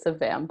 but it's a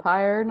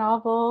vampire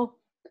novel.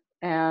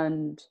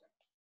 And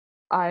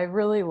I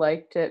really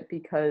liked it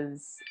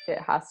because it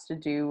has to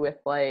do with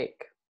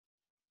like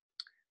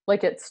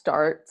it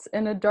starts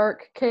in a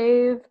dark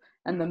cave,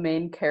 and the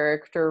main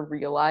character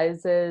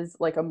emerges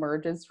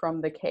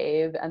from the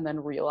cave and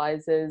then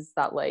realizes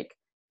that like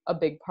a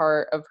big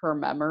part of her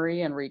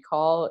memory and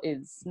recall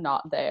is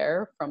not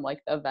there from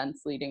like the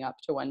events leading up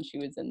to when she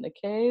was in the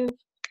cave.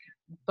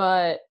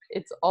 But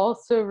it's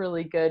also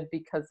really good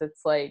because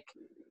it's like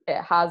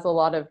it has a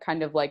lot of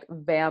kind of like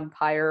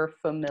vampire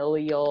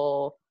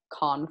familial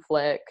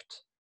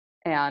conflict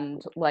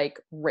and like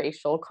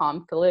racial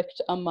conflict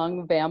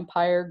among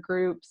vampire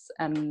groups,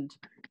 and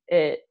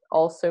it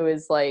also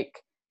is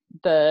like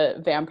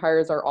the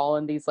vampires are all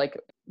in these like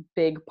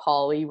big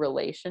poly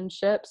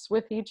relationships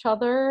with each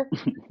other.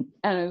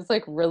 And it was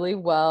like really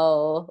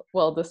well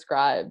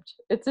described.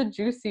 It's a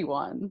juicy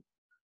one.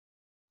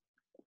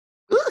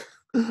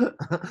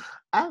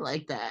 I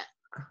like that.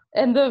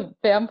 And the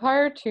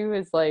vampire too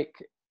is like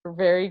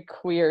very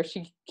queer.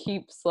 She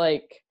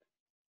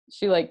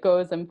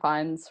goes and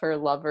finds her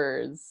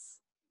lovers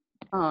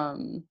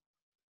on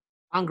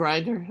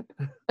Grindr.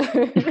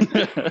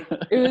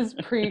 It was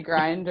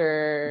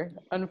pre-Grindr,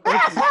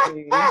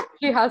 unfortunately.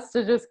 She has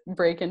to just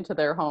break into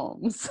their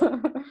homes.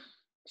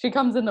 She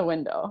comes in the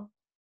window.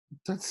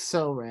 That's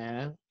so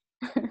rad.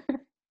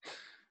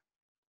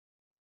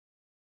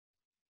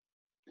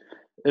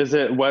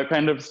 What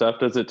kind of stuff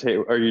does it take,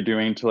 are you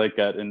doing to like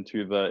get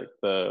into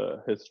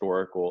the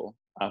historical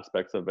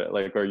aspects of it?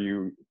 Like, are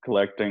you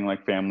collecting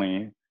like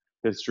family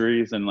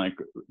histories and like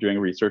doing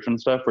research and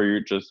stuff, or are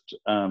you just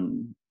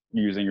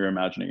using your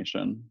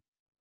imagination?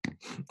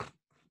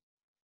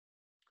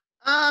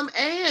 A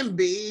and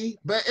B,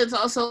 but it's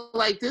also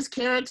like this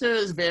character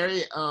is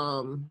very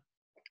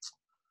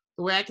the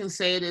way I can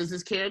say it is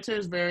this character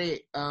is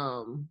very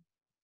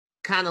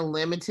kind of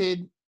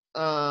limited.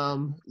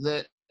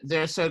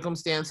 Their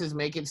circumstances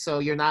make it so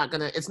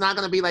it's not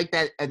gonna be like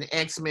an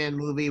X-Men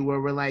movie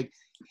where we're like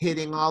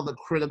hitting all the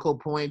critical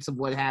points of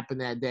what happened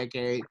that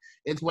decade.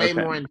 It's way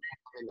more in depth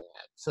than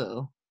that.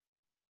 So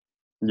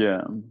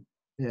yeah.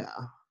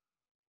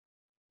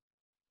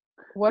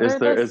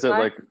 Is it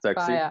like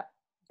sexy?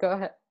 Go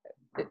ahead.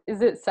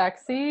 Is it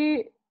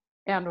sexy?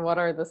 And what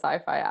are the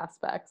sci-fi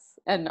aspects?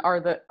 And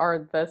are the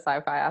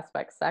sci-fi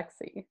aspects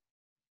sexy?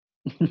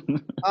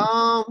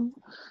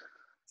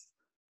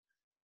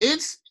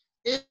 It's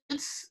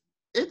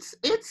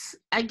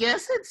I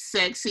guess it's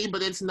sexy,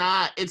 but it's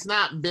not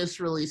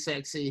viscerally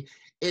sexy.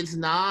 It's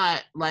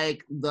not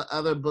like the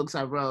other books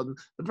I wrote.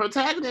 The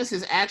protagonist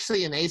is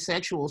actually an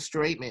asexual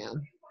straight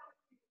man.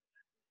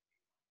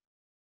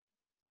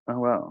 Oh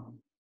wow.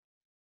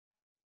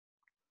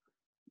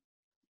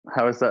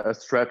 How is that a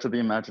stretch of the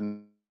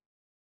imagination?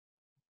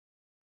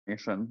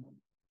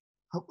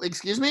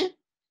 Excuse me?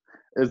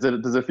 Does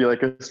it feel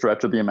like a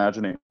stretch of the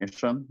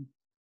imagination?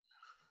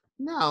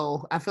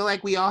 No, I feel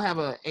like we all have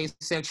a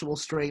asexual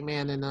straight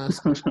man in us.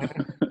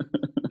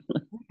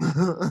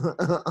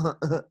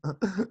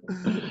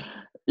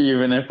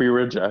 Even if we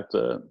reject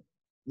it.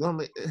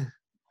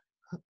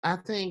 I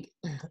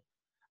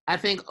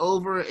think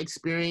over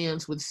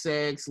experience with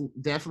sex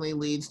definitely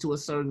leads to a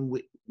certain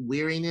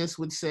weariness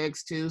with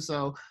sex too,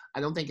 so I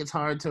don't think it's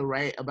hard to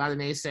write about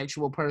an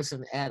asexual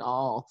person at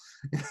all.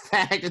 In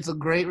fact, it's a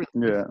great.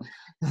 Yeah,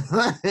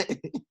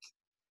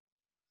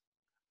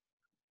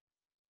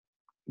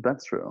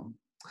 that's true.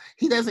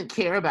 He doesn't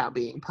care about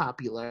being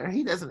popular.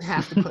 He doesn't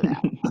have to put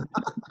out.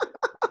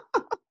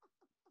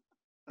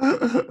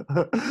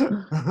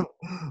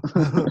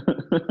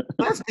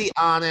 Let's be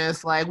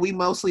honest. Like, we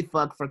mostly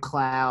fuck for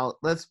clout.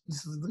 Let's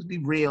be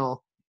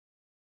real.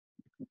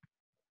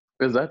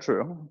 Is that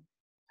true?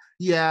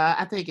 Yeah,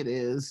 I think it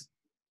is.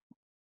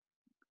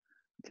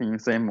 Can you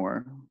say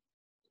more?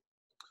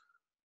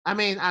 I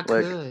mean, I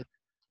could,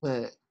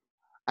 but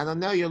I don't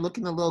know. You're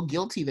looking a little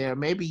guilty there.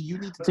 Maybe you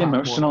need to talk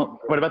emotional. more.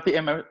 What about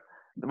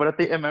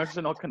the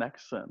emotional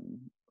connection?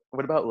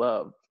 What about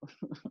love?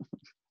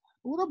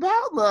 What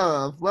about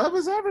love? Love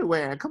is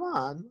everywhere. Come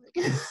on.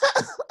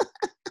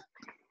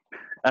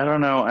 I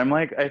don't know.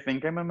 I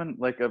think I'm a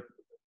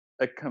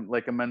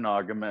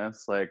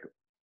monogamous, like,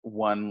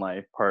 one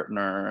life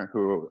partner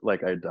who,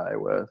 like, I die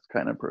with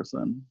kind of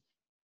person.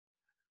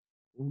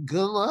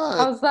 Good luck.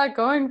 How's that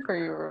going for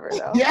you,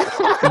 Roberto? Yeah.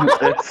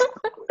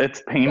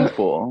 It's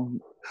painful.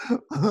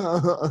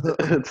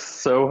 It's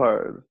so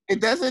hard.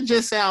 It doesn't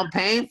just sound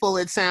painful,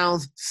 it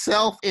sounds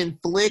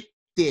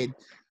self-inflicted.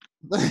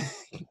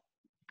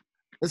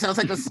 It sounds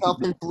like a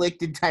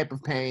self-inflicted type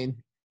of pain.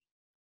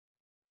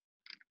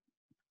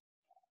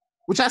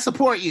 Which I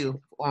support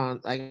you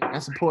on. Like, I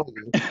support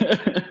you.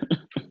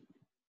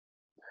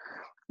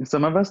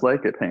 Some of us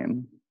like it,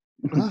 pain.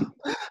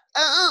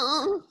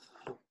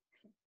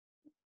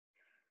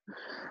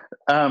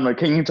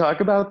 Can you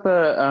talk about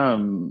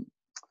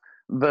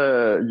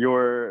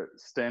your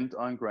stint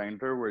on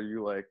Grindr where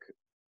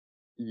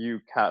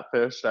you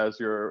catfished as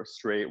your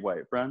straight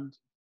white friend?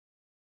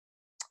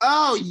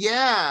 Oh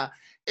yeah,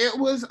 it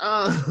was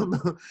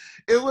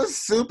it was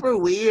super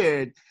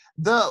weird.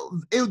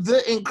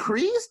 The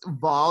increased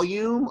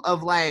volume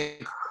of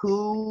like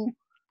who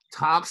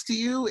talks to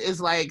you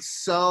is like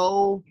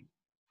so.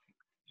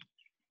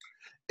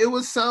 It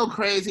was so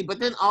crazy, but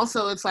then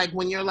also it's like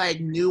when you're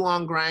like new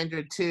on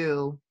Grindr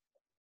too,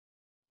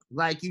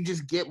 like you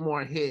just get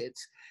more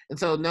hits, and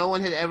so no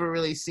one had ever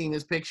really seen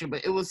this picture,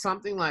 but it was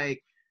something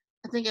like,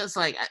 I think it's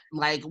like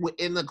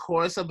in the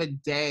course of a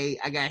day,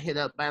 I got hit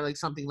up by like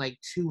something like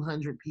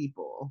 200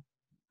 people,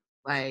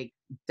 like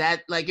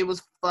that, like it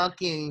was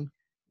fucking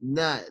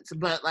nuts.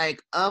 But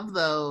like of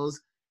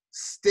those,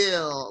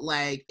 still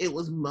like it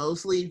was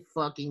mostly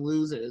fucking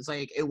losers.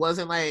 Like it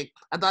wasn't like,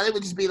 I thought it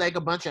would just be like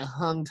a bunch of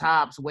hung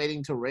tops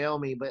waiting to rail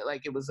me, but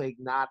like it was like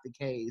not the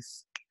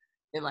case.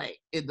 And like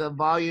the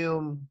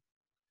volume,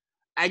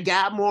 I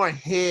got more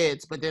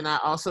hits, but then I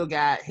also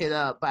got hit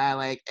up by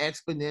like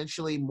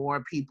exponentially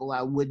more people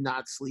I would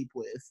not sleep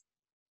with.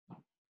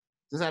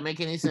 Does that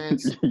make any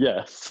sense?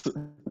 Yes.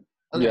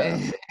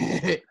 Okay.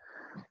 Yeah.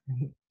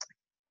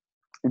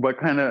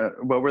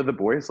 What were the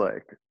boys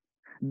like?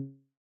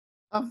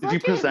 Did you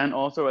present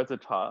also as a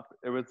top?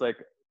 The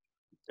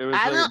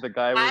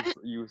guy was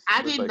used.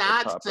 I did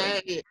not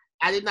say. Right?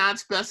 I did not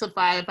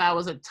specify if I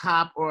was a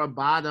top or a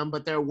bottom,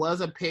 but there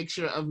was a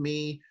picture of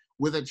me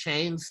with a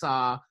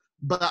chainsaw.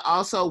 But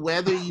also,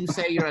 whether you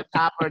say you're a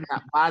top or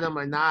not, bottom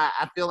or not,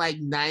 I feel like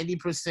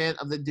 90%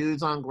 of the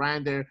dudes on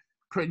Grindr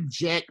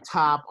project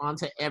top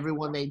onto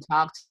everyone they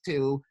talk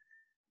to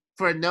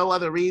for no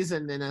other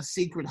reason than a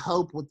secret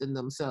hope within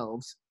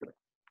themselves.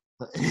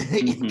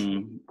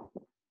 Mm-hmm.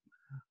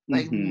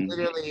 Like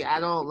literally, I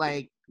don't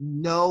like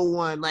no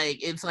one.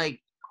 Like it's like,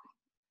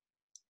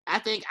 I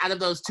think out of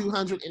those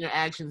 200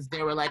 interactions,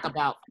 there were like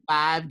about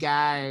 5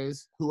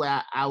 guys who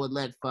I would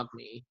let fuck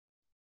me.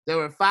 There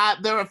were 5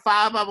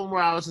 of them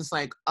where I was just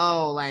like,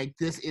 oh, like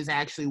this is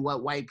actually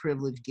what white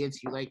privilege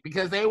gets you. Like,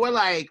 because they were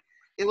like,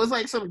 it was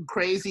like some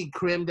crazy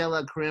creme de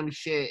la creme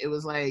shit. It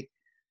was like,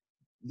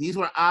 these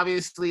were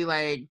obviously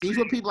like, these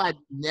were people I'd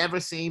never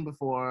seen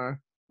before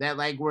that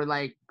like were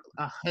like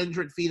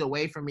 100 feet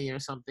away from me or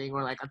something,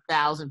 or like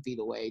 1,000 feet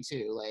away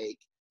too. Like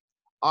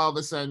all of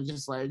a sudden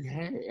just like,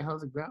 hey,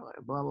 how's it going?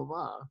 Blah, blah,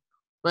 blah.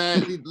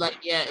 But like,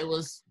 yeah, it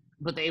was,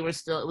 but it was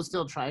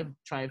still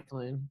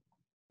trifling.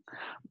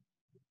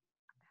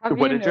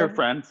 What did your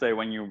friend say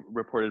when you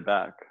reported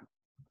back?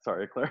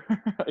 Sorry, Claire.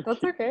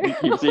 That's okay. We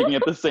keep seeing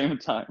at the same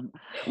time.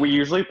 We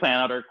usually plan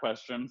out our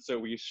questions, so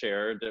we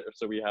share,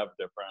 so we have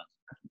different,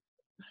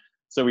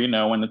 so we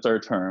know when it's our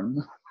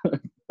turn.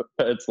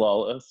 It's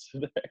lawless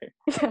today.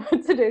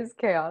 Today's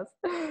chaos.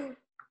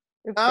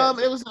 It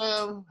was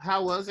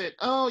how was it?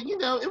 Oh,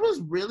 it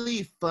was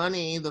really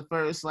funny the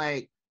first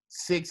like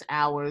 6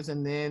 hours,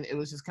 and then it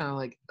was just kind of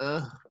like,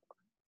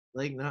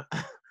 like no.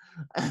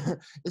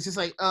 It's just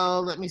like, oh,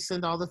 let me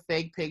send all the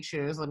fake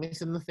pictures, let me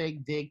send the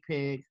fake dick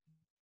pic,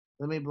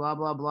 let me blah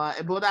blah blah.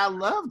 But what I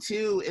love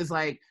too is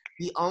like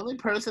the only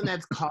person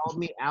that's called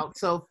me out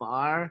so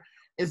far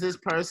is this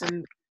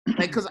person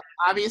Like, because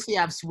obviously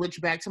I've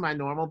switched back to my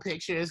normal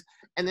pictures,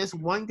 and this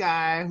one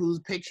guy whose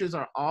pictures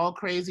are all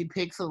crazy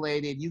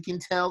pixelated, you can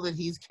tell that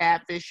he's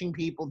catfishing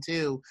people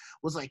too,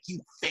 was like, "You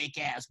fake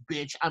ass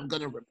bitch, I'm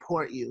gonna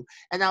report you."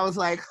 And I was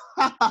like,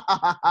 "Ha ha ha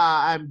ha,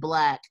 ha, I'm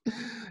black."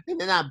 And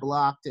then I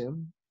blocked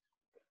him.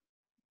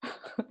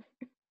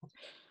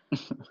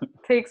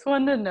 Takes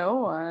one to know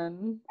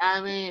one,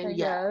 I I mean,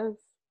 yeah, guess.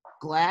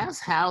 glass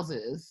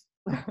houses.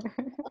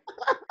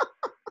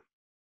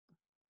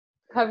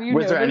 Have you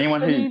Was there noticed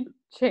anyone any who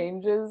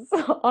changes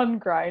on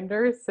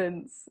Grindr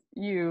since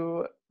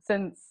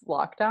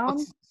lockdown?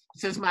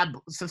 Since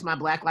my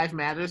Black Life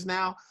Matters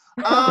now.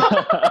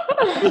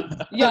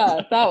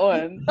 Yeah, that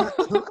one.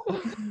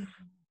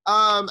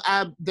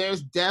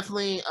 There's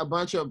definitely a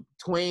bunch of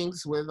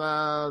twinks with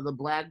the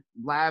Black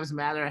Lives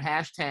Matter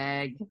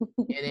hashtag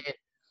in it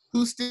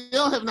who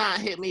still have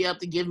not hit me up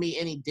to give me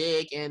any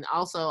dick. And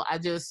also,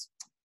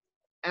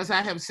 as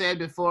I have said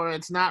before,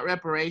 it's not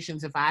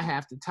reparations if I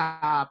have to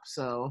top,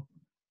 so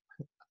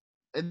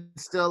it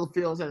still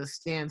feels at a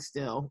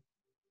standstill.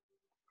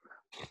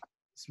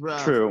 It's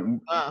rough.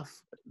 True.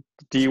 Rough.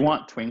 Do you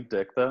want twink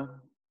dick though?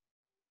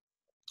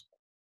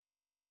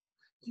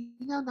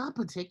 Not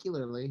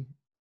particularly.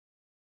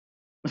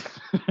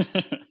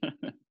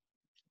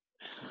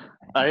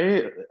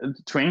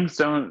 Twinks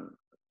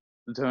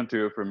don't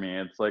do it for me.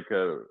 It's like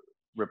a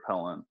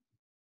repellent.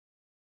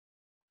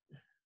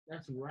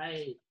 That's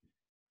right.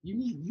 You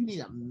need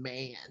a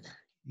man.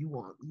 You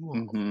want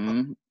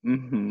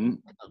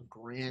a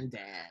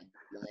granddad,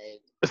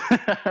 like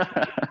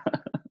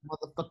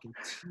motherfucking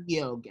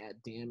Tio,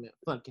 goddammit,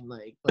 fucking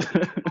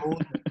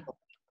old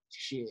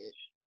shit.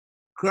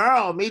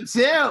 Girl, me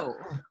too.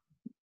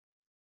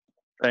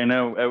 I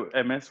know.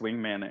 I miss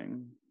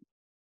wingmanning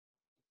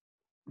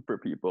for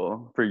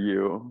people, for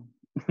you.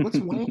 What's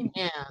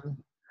wingman?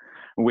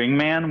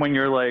 Wingman, when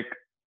you're like,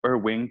 or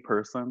wing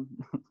person,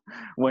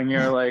 when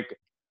you're like,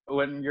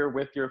 when you're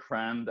with your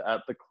friend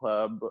at the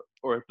club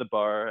or at the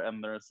bar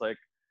and there's like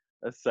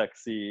a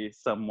sexy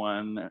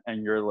someone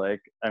and you're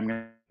like, I'm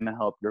gonna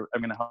help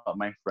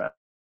my friend.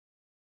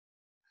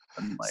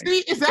 Like,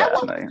 see, is that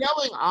what's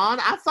going on?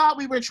 I thought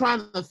we were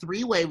trying to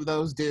three-way with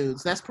those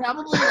dudes. That's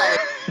probably like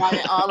why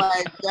they all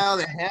like fell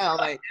to hell.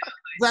 Like,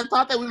 I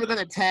thought that we were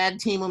gonna tag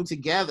team them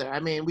together. I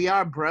mean, we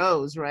are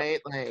bros,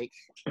 right? Like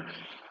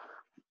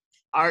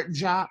art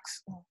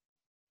jocks.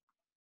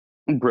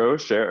 Bro,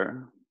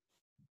 share.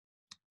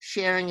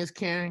 Sharing is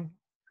caring.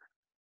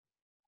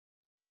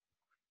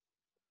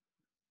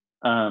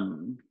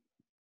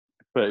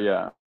 But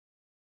yeah.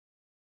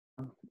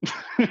 Is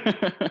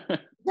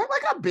that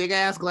like a big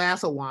ass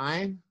glass of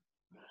wine?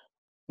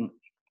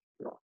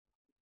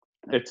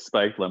 It's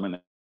spiked lemonade.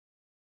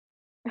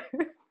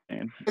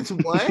 It's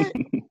what?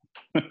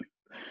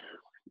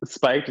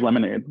 Spiked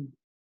lemonade.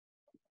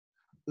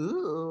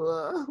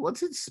 Ooh,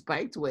 what's it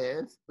spiked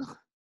with?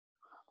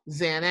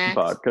 Xanax?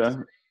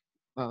 Vodka.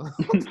 Oh.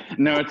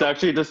 No, it's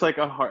actually just like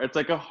it's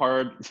like a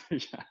hard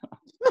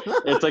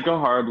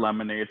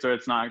lemonade. So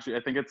it's not actually,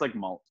 I think it's like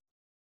malt.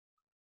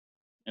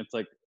 It's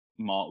like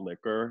malt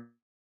liquor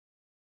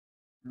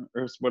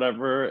or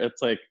whatever.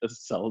 It's like a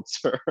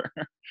seltzer.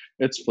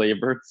 It's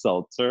flavored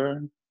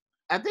seltzer.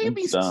 I think it'd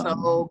be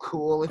so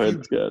cool if but you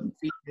it's good.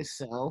 feed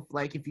yourself.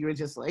 Like if you were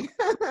just like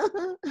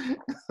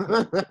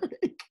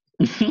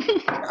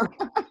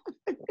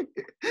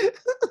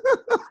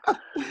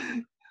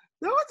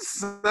that would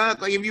suck.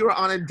 Like if you were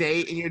on a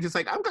date and you're just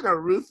like, I'm gonna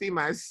roofie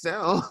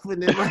myself,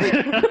 and then like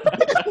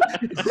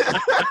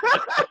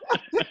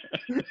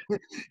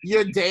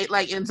your date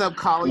like ends up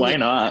calling. Why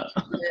not?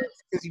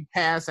 Because you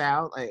pass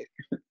out. Like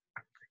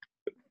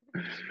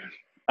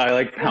I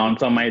like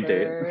pounce on my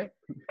date.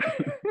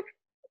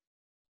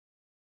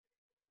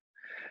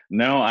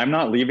 No, I'm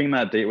not leaving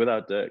that date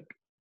without dick,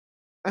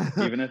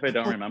 even if I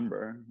don't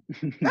remember.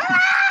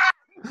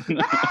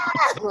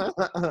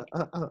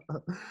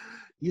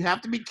 You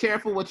have to be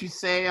careful what you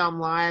say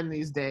online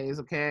these days,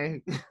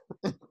 okay?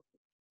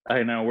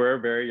 I know, we're a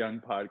very young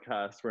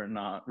podcast. We're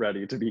not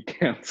ready to be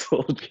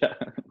canceled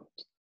yet.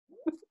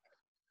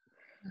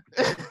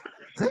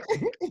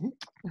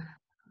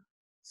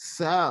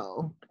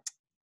 So,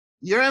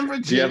 you're in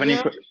Virginia? Do you have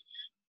any?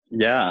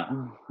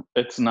 Yeah,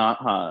 it's not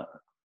hot.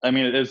 I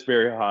mean, it is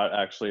very hot,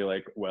 actually,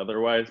 like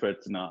weather-wise, but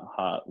it's not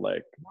hot,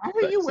 like. Why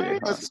are you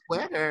wearing a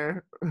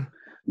sweater?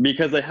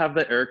 Because I have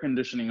the air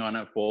conditioning on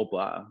at full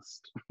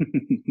blast.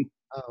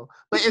 Oh,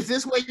 but is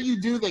this where you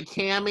do the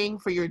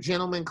camming for your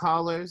gentleman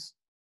callers?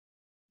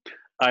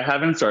 I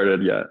haven't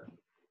started yet.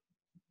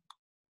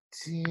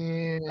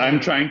 Damn. I'm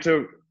trying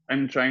to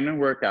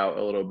work out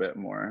a little bit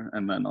more,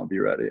 and then I'll be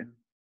ready.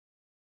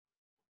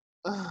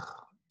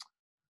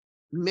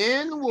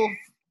 Men will,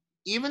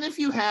 even if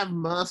you have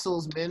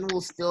muscles, men will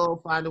still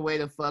find a way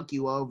to fuck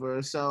you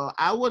over. So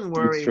I wouldn't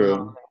worry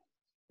about it.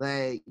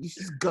 Like, you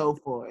just go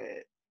for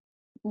it.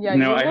 Yeah,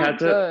 no, I had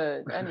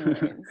to. Good,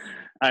 anyways.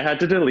 I had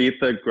to delete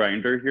the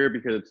Grindr here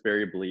because it's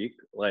very bleak.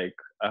 Like,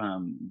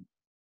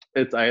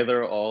 it's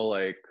either all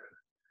like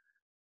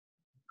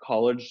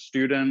college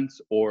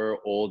students or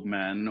old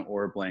men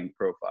or blank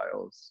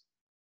profiles.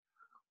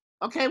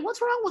 Okay,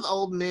 what's wrong with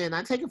old men?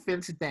 I take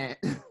offense at that.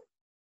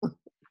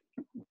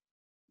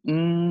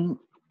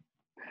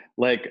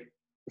 Like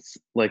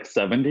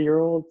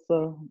 70-year-olds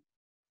though.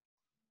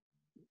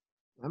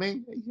 I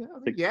mean,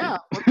 yeah.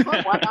 What the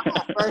fuck? Why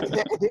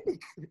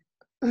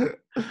not?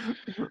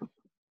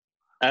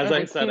 As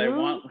I said, I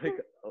want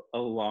like a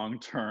long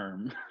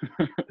term.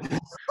 I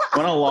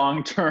want a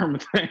long term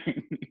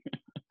thing.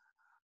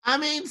 I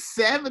mean,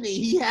 70.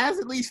 He has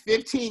at least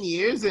 15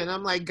 years in.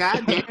 I'm like,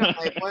 God damn,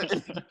 like what?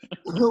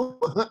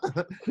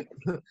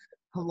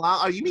 How long?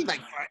 Oh, you mean like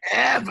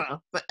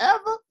forever?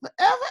 Forever?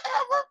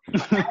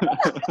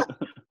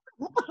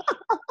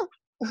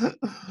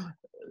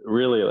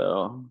 Really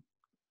though.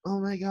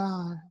 Oh my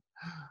God.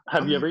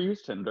 Have you ever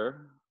used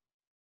Tinder?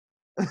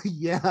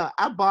 Yeah,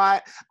 I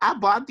bought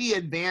the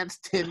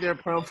advanced Tinder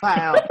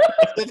profile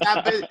because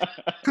I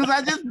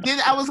just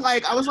did. I was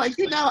like,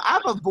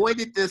 I've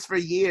avoided this for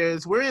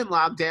years. We're in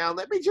lockdown.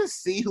 Let me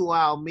just see who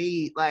I'll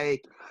meet.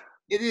 Like,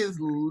 it is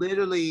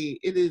literally,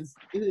 it's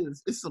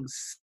some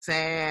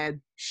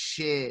sad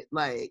shit.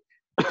 Like,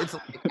 it's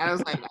like, I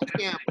was like, I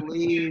can't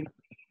believe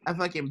I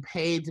fucking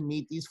paid to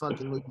meet these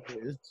fucking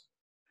losers.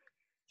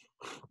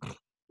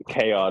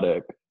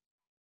 Chaotic.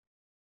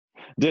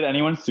 Did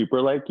anyone super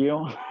like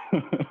you?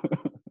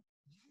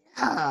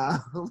 Yeah,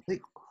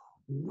 like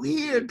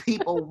weird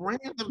people,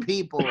 random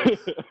people,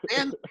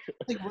 and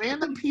like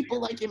random people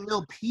like in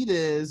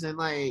Milpitas and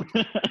like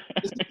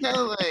it's kind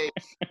of like.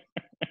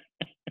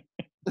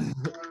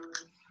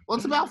 Well,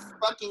 it's about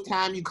fucking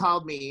time you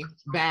called me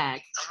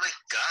back. Oh my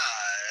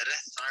God!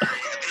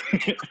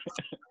 Sorry.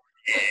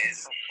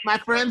 My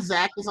friend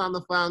Zach is on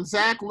the phone.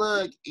 Zach,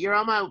 look, you're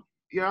on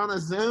a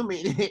Zoom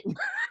meeting.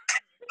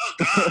 Oh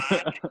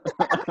God!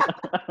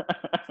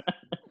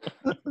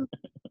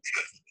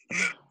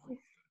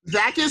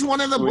 Zach is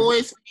one of the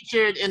boys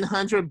featured in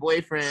 100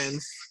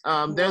 Boyfriends.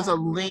 There's a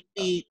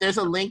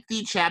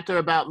lengthy chapter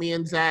about me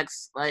and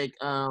Zach's like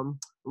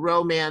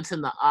romance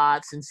in the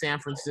aughts in San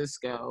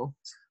Francisco.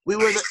 We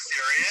were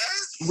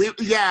serious?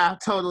 Yeah,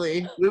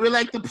 totally. We were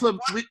like we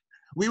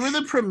were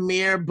the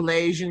premier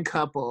Blasian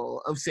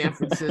couple of San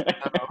Francisco.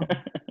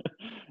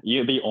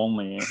 You're the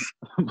only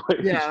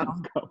yeah.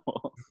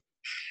 couple.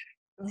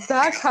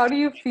 Zach, how do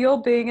you feel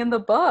being in the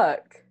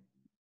book? This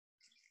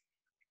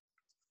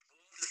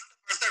is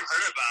the first I've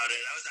heard about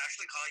it. I was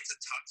actually calling to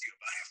talk to you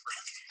about it.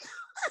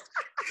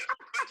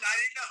 But I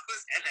didn't know it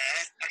was in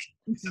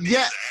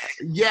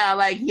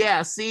it.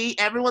 Yeah, see,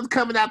 everyone's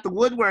coming out the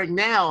woodwork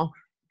now.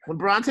 When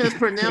Brontez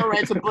Purnell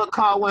writes a book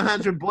called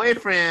 100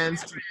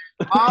 Boyfriends,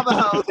 all the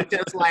hoes are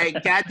just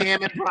like, God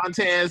damn it,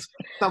 Brontez,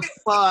 the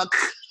fuck?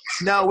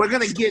 No, we're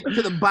going to get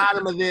to the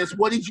bottom of this.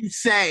 What did you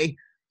say?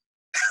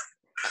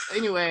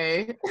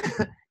 Anyway,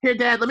 here,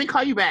 Dad, let me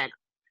call you back.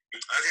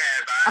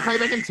 Okay, bye. I'll call you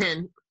back in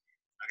 10.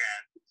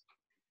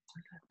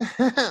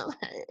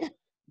 Okay.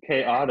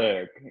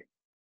 Chaotic.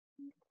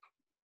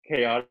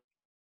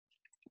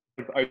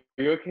 Are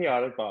you a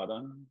chaotic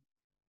bottom?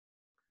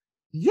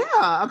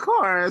 Yeah, of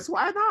course.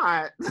 Why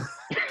not?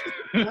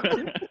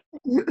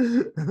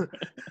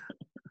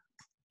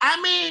 I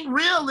mean,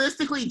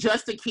 realistically,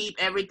 just to keep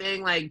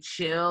everything like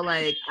chill,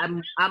 like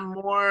I'm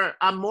more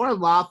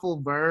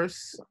lawful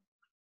verse,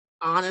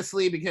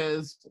 honestly,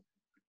 because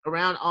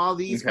around all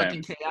these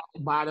fucking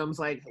chaotic bottoms,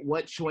 like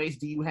what choice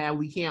do you have?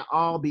 We can't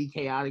all be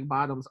chaotic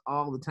bottoms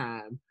all the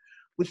time,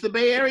 which the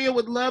Bay Area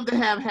would love to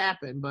have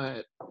happen,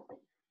 but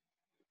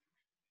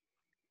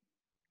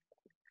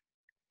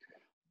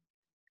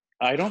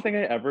I don't think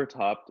I ever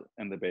topped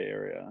in the Bay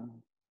Area.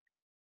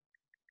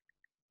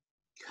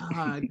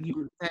 God,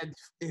 you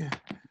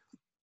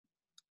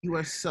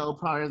are so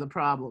part of the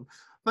problem.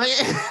 But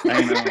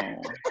I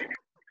know.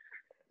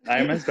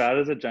 I'm as bad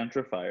as a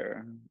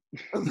gentrifier.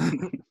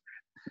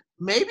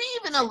 Maybe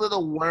even a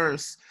little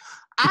worse.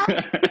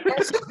 I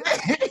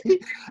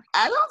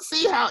don't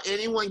see how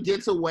anyone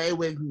gets away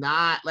with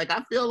not, like,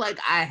 I feel like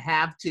I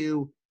have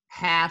to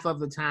half of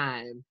the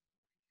time.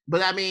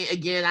 But I mean,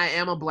 again, I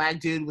am a Black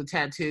dude with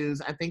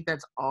tattoos. I think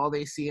that's all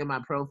they see in my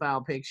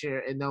profile picture.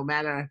 And no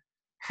matter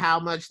how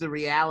much the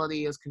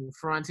reality is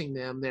confronting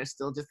them, they're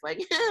still just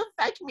like,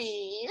 fuck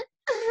me.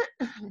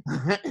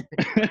 I'm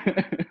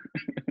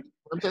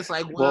just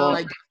like, well,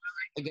 I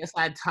guess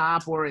I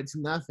top or it's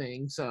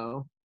nothing,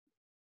 so.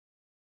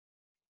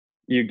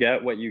 You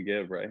get what you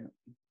give, right?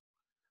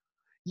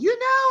 You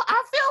know,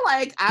 I feel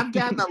like I've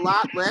gotten a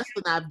lot less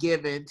than I've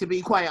given, to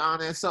be quite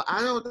honest, so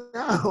I don't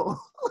know.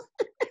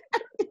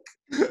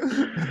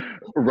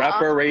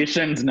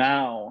 Reparations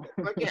now.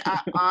 I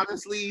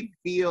honestly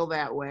feel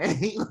that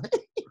way.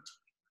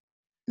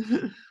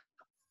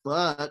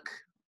 Fuck.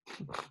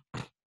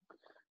 Do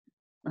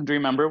you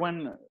remember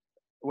when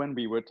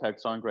we would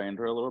text on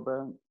Grindr a little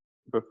bit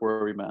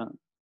before we met?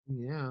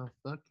 Yeah,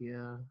 fuck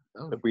yeah.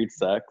 If we'd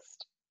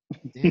sexed.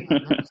 Damn,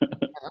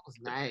 that was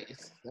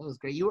nice. That was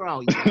great. You were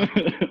all young.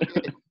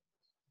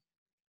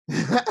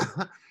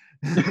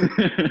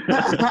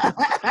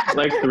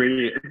 Like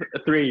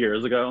three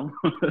years ago.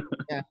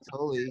 Yeah,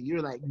 totally. You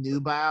were like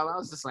nubile. I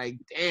was just like,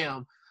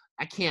 damn,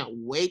 I can't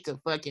wait to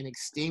fucking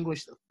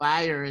extinguish the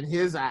fire in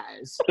his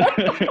eyes.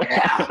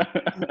 Yeah.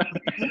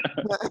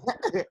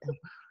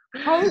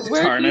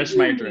 Where Tarnish did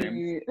my you dreams.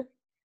 meet?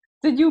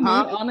 Did you meet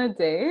Huh? on a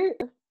date?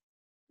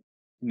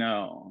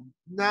 No.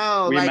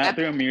 No, We like met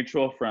through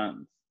mutual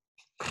friends.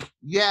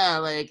 yeah,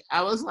 like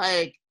I was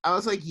like,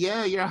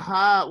 yeah, you're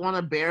hot, want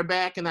a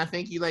bareback, and I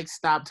think you like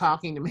stopped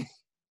talking to me.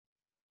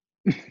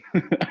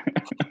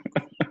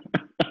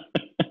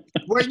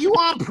 Were you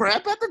on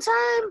prep at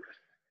the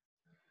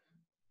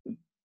time?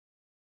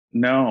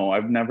 No,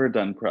 I've never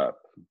done prep.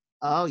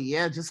 Oh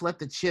yeah, just let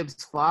the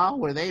chips fall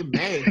where they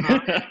may,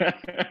 huh?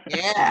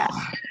 Yeah.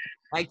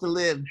 Like to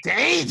live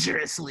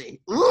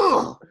dangerously.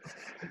 Ooh.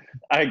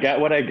 I get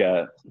what I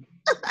get.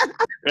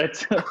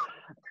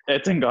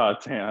 It's in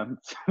God's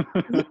hands.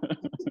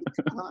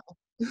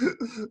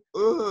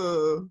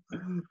 Ooh.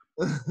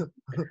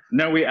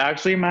 No, we met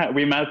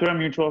through a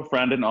mutual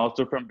friend and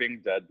also from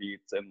being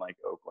deadbeats in like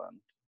Oakland.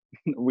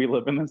 We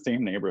live in the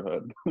same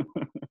neighborhood.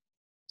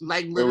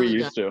 Like Where we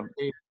literally used to.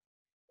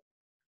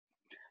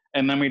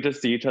 And then we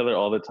just see each other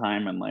all the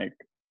time and like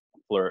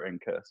flirt and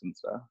kiss and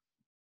stuff.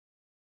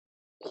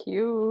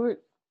 Cute.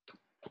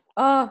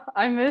 Oh,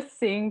 I miss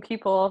seeing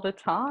people all the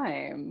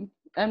time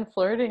and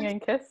flirting and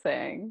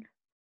kissing.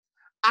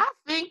 I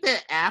think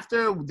that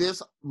after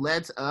this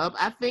lets up,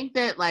 I think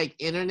that like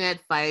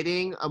internet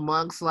fighting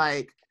amongst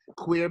like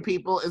queer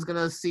people is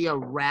gonna see a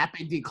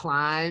rapid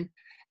decline,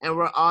 and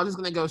we're all just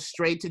gonna go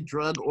straight to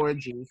drug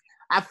orgies.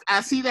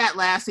 I see that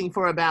lasting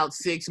for about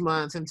 6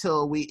 months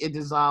until it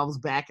dissolves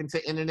back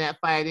into internet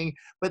fighting.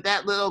 But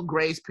that little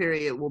grace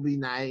period will be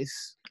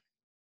nice.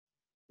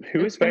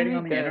 Who's It's gonna fighting be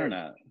on the good.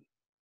 internet?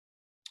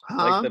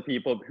 Huh? Like the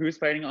people who's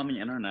fighting on the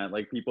internet?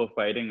 Like people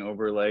fighting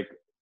over like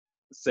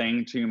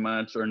saying too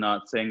much or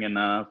not saying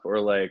enough or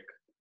like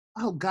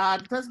Oh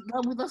God, let's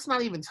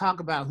not even talk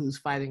about who's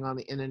fighting on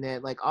the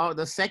internet. Like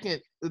the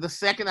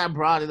second I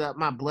brought it up,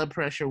 my blood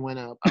pressure went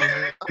up. I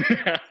was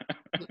like,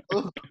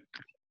 ugh,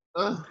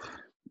 ugh.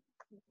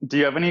 Do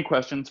you have any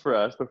questions for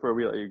us before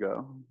we let you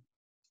go?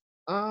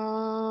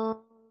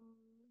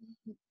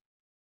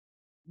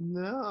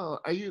 No.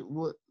 Are you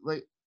what?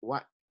 Like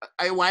why?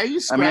 Why are you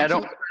I mean, I scratching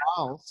don't. your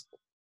balls?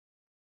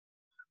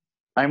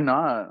 I'm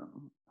not.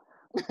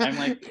 I'm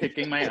like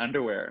kicking my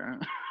underwear.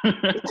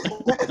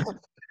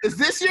 Is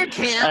this your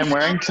cam? I'm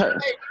wearing.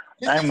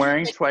 I'm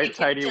wearing like,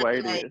 tidy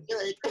whities.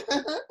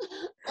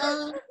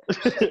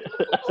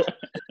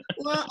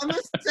 Well, I'm a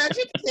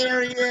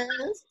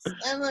Sagittarius.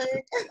 I'm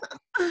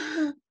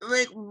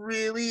like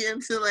really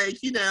into like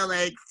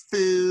like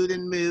food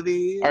and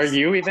movies. Are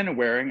you even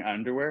wearing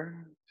underwear?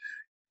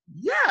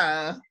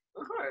 Yeah,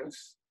 of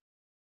course.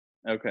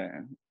 Okay.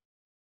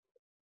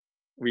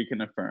 We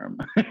can affirm.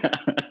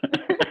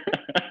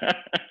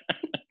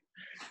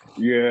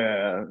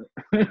 Yeah.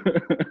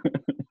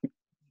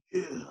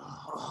 Yeah.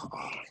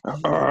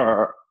 I'm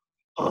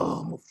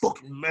a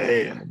fucking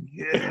man.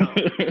 Yeah.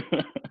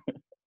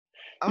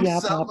 I'm yeah,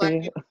 so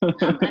Poppy. lucky.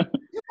 I'm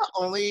the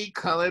only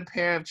colored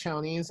pair of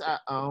chonies I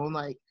own.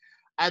 Like,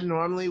 I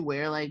normally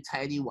wear like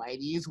tidy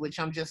whities, which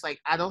I'm just like,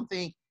 I don't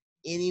think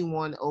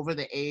anyone over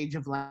the age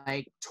of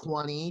like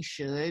 20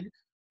 should,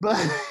 but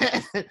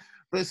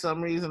for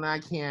some reason I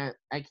can't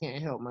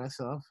help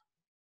myself.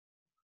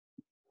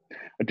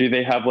 Do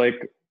they have like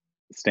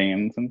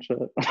stains and shit?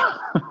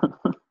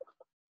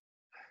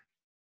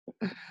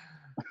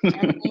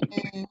 I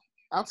mean,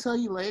 I'll tell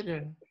you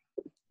later.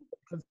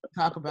 Let's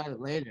talk about it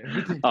later.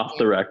 We can Off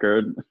the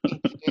record.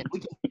 we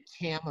can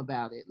cam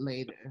about it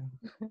later.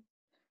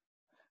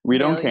 We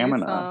don't Mail cam you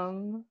enough.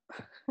 some.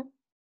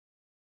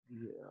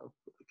 Yeah.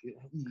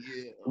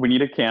 We need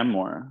to cam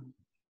more.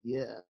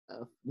 Yeah.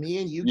 Me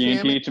and you You need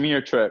to cam teach me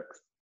your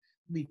tricks.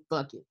 be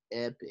fucking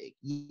epic.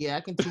 Yeah,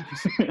 I can teach you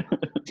some shit.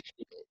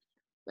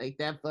 Like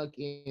that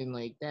fucking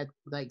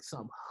like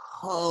some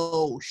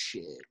hoe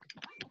shit.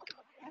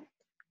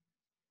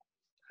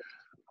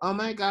 Oh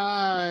my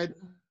God.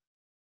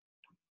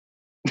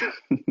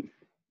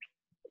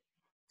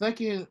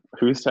 Fucking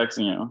Who's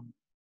texting you?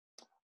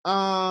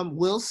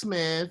 Will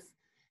Smith.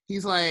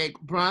 He's like,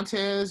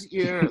 Brontes,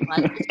 your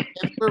life is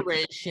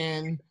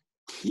inspiration.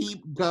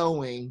 Keep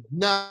going.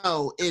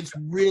 No, it's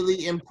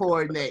really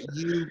important that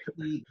you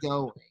keep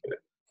going.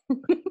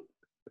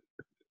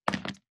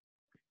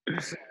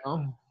 So,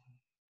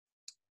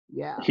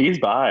 yeah. He's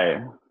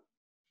bi.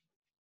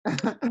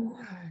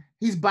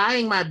 He's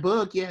buying my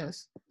book,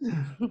 yes.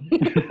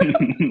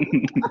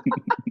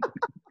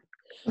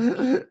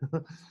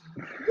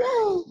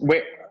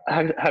 Wait,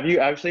 have you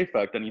actually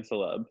fucked any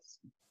celebs?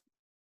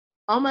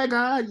 Oh my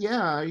God,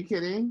 yeah. Are you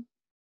kidding?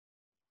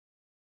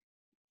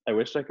 I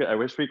wish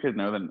we could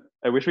know them.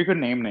 I wish we could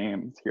name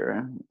names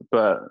here,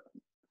 but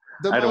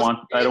The I don't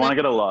most want to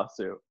get a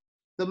lawsuit.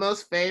 The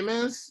most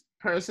famous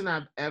person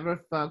I've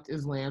ever fucked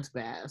is Lance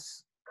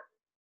Bass.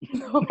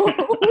 No way.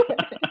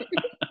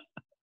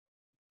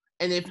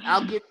 And if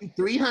I'll give you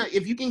 300,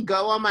 if you can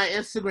go on my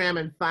Instagram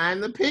and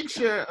find the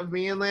picture of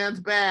me and Lance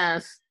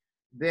Bass,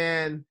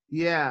 then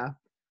yeah,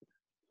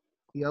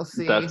 you'll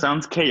see. That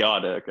sounds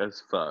chaotic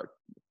as fuck.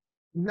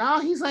 No,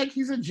 he's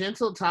a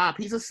gentle top.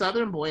 He's a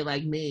Southern boy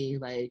like me.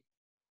 Like,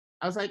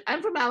 I was like,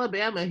 I'm from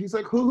Alabama. He's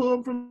like,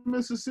 I'm from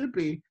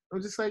Mississippi.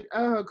 I'm just like,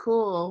 oh,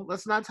 cool.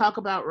 Let's not talk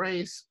about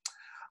race.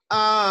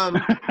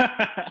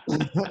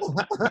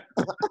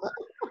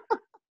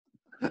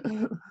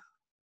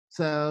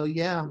 So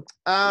yeah.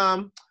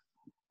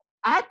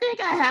 I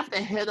think I have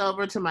to head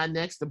over to my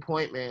next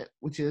appointment,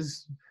 which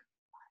is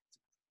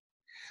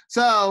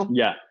so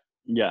yeah.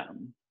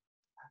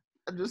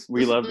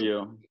 We love you.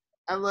 you.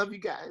 I love you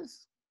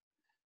guys.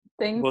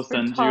 Thanks We'll for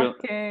send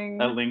talking.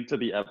 you a link to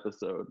the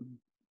episode.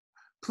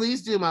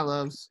 Please do, my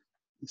loves.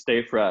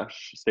 Stay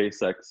fresh, stay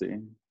sexy.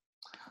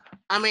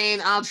 I mean,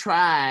 I'll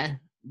try,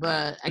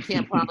 but I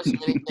can't promise you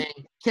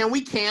anything. Can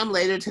we cam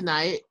later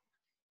tonight?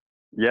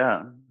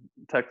 Yeah,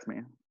 text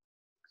me.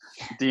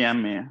 Yes.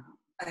 DM me.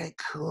 All right,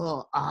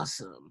 cool.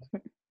 Awesome.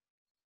 Okay,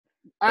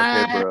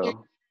 right.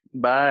 bro.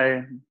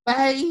 Bye.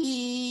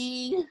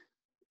 Bye.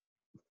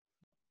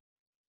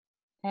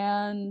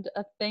 And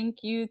a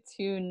thank you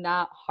to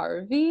Nat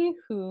Harvey,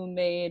 who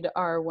made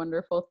our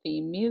wonderful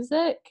theme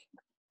music.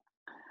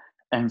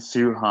 And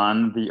Sue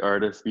Han, the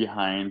artist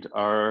behind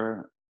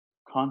our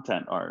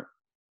content art.